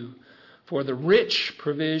to You for the rich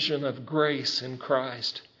provision of grace in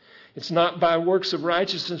Christ. It's not by works of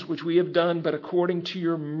righteousness which we have done, but according to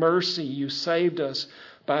Your mercy You saved us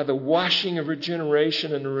by the washing of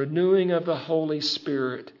regeneration and the renewing of the Holy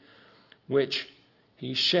Spirit, which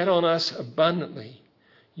He shed on us abundantly.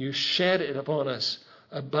 You shed it upon us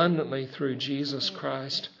abundantly through Jesus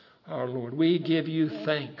Christ our Lord. We give You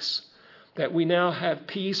thanks that we now have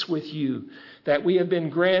peace with You, that we have been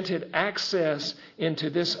granted access into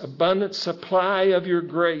this abundant supply of Your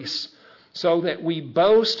grace, so that we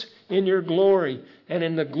boast in Your glory, and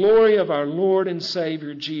in the glory of our Lord and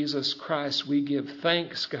Savior Jesus Christ. We give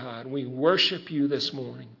thanks, God. We worship You this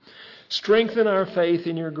morning. Strengthen our faith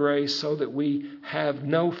in Your grace so that we have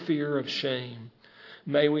no fear of shame.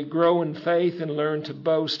 May we grow in faith and learn to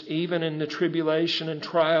boast even in the tribulation and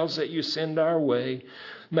trials that You send our way.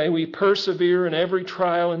 May we persevere in every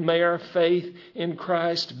trial, and may our faith in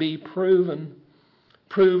Christ be proven.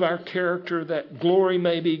 Prove our character, that glory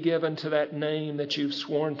may be given to that name that You've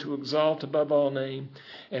sworn to exalt above all name.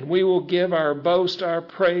 And we will give our boast, our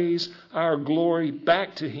praise, our glory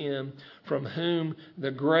back to Him, from whom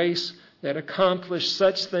the grace that accomplished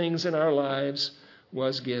such things in our lives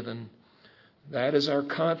was given. That is our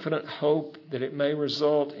confident hope, that it may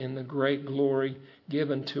result in the great glory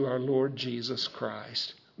given to our Lord Jesus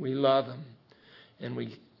Christ. We love Him, and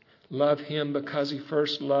we love Him because He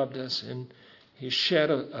first loved us, and He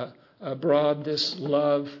shed abroad this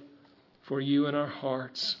love for You in our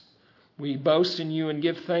hearts. We boast in You and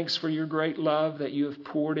give thanks for Your great love that You have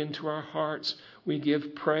poured into our hearts. We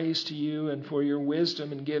give praise to You and for Your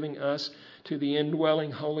wisdom in giving us to the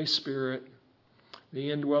indwelling Holy Spirit. The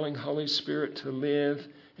indwelling Holy Spirit to live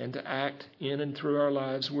and to act in and through our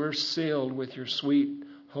lives. We're sealed with Your sweet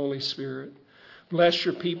Holy Spirit. Bless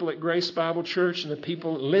Your people at Grace Bible Church and the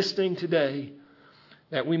people listening today,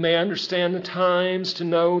 that we may understand the times to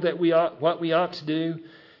know that what we ought to do,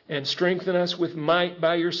 and strengthen us with might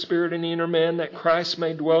by Your Spirit in the inner man, that Christ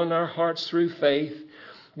may dwell in our hearts through faith.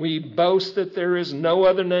 We boast that there is no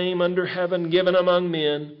other name under heaven given among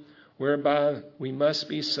men whereby we must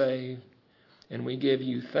be saved. And we give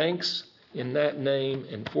You thanks in that name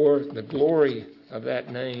and for the glory of that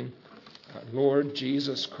name, our Lord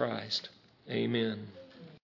Jesus Christ. Amen.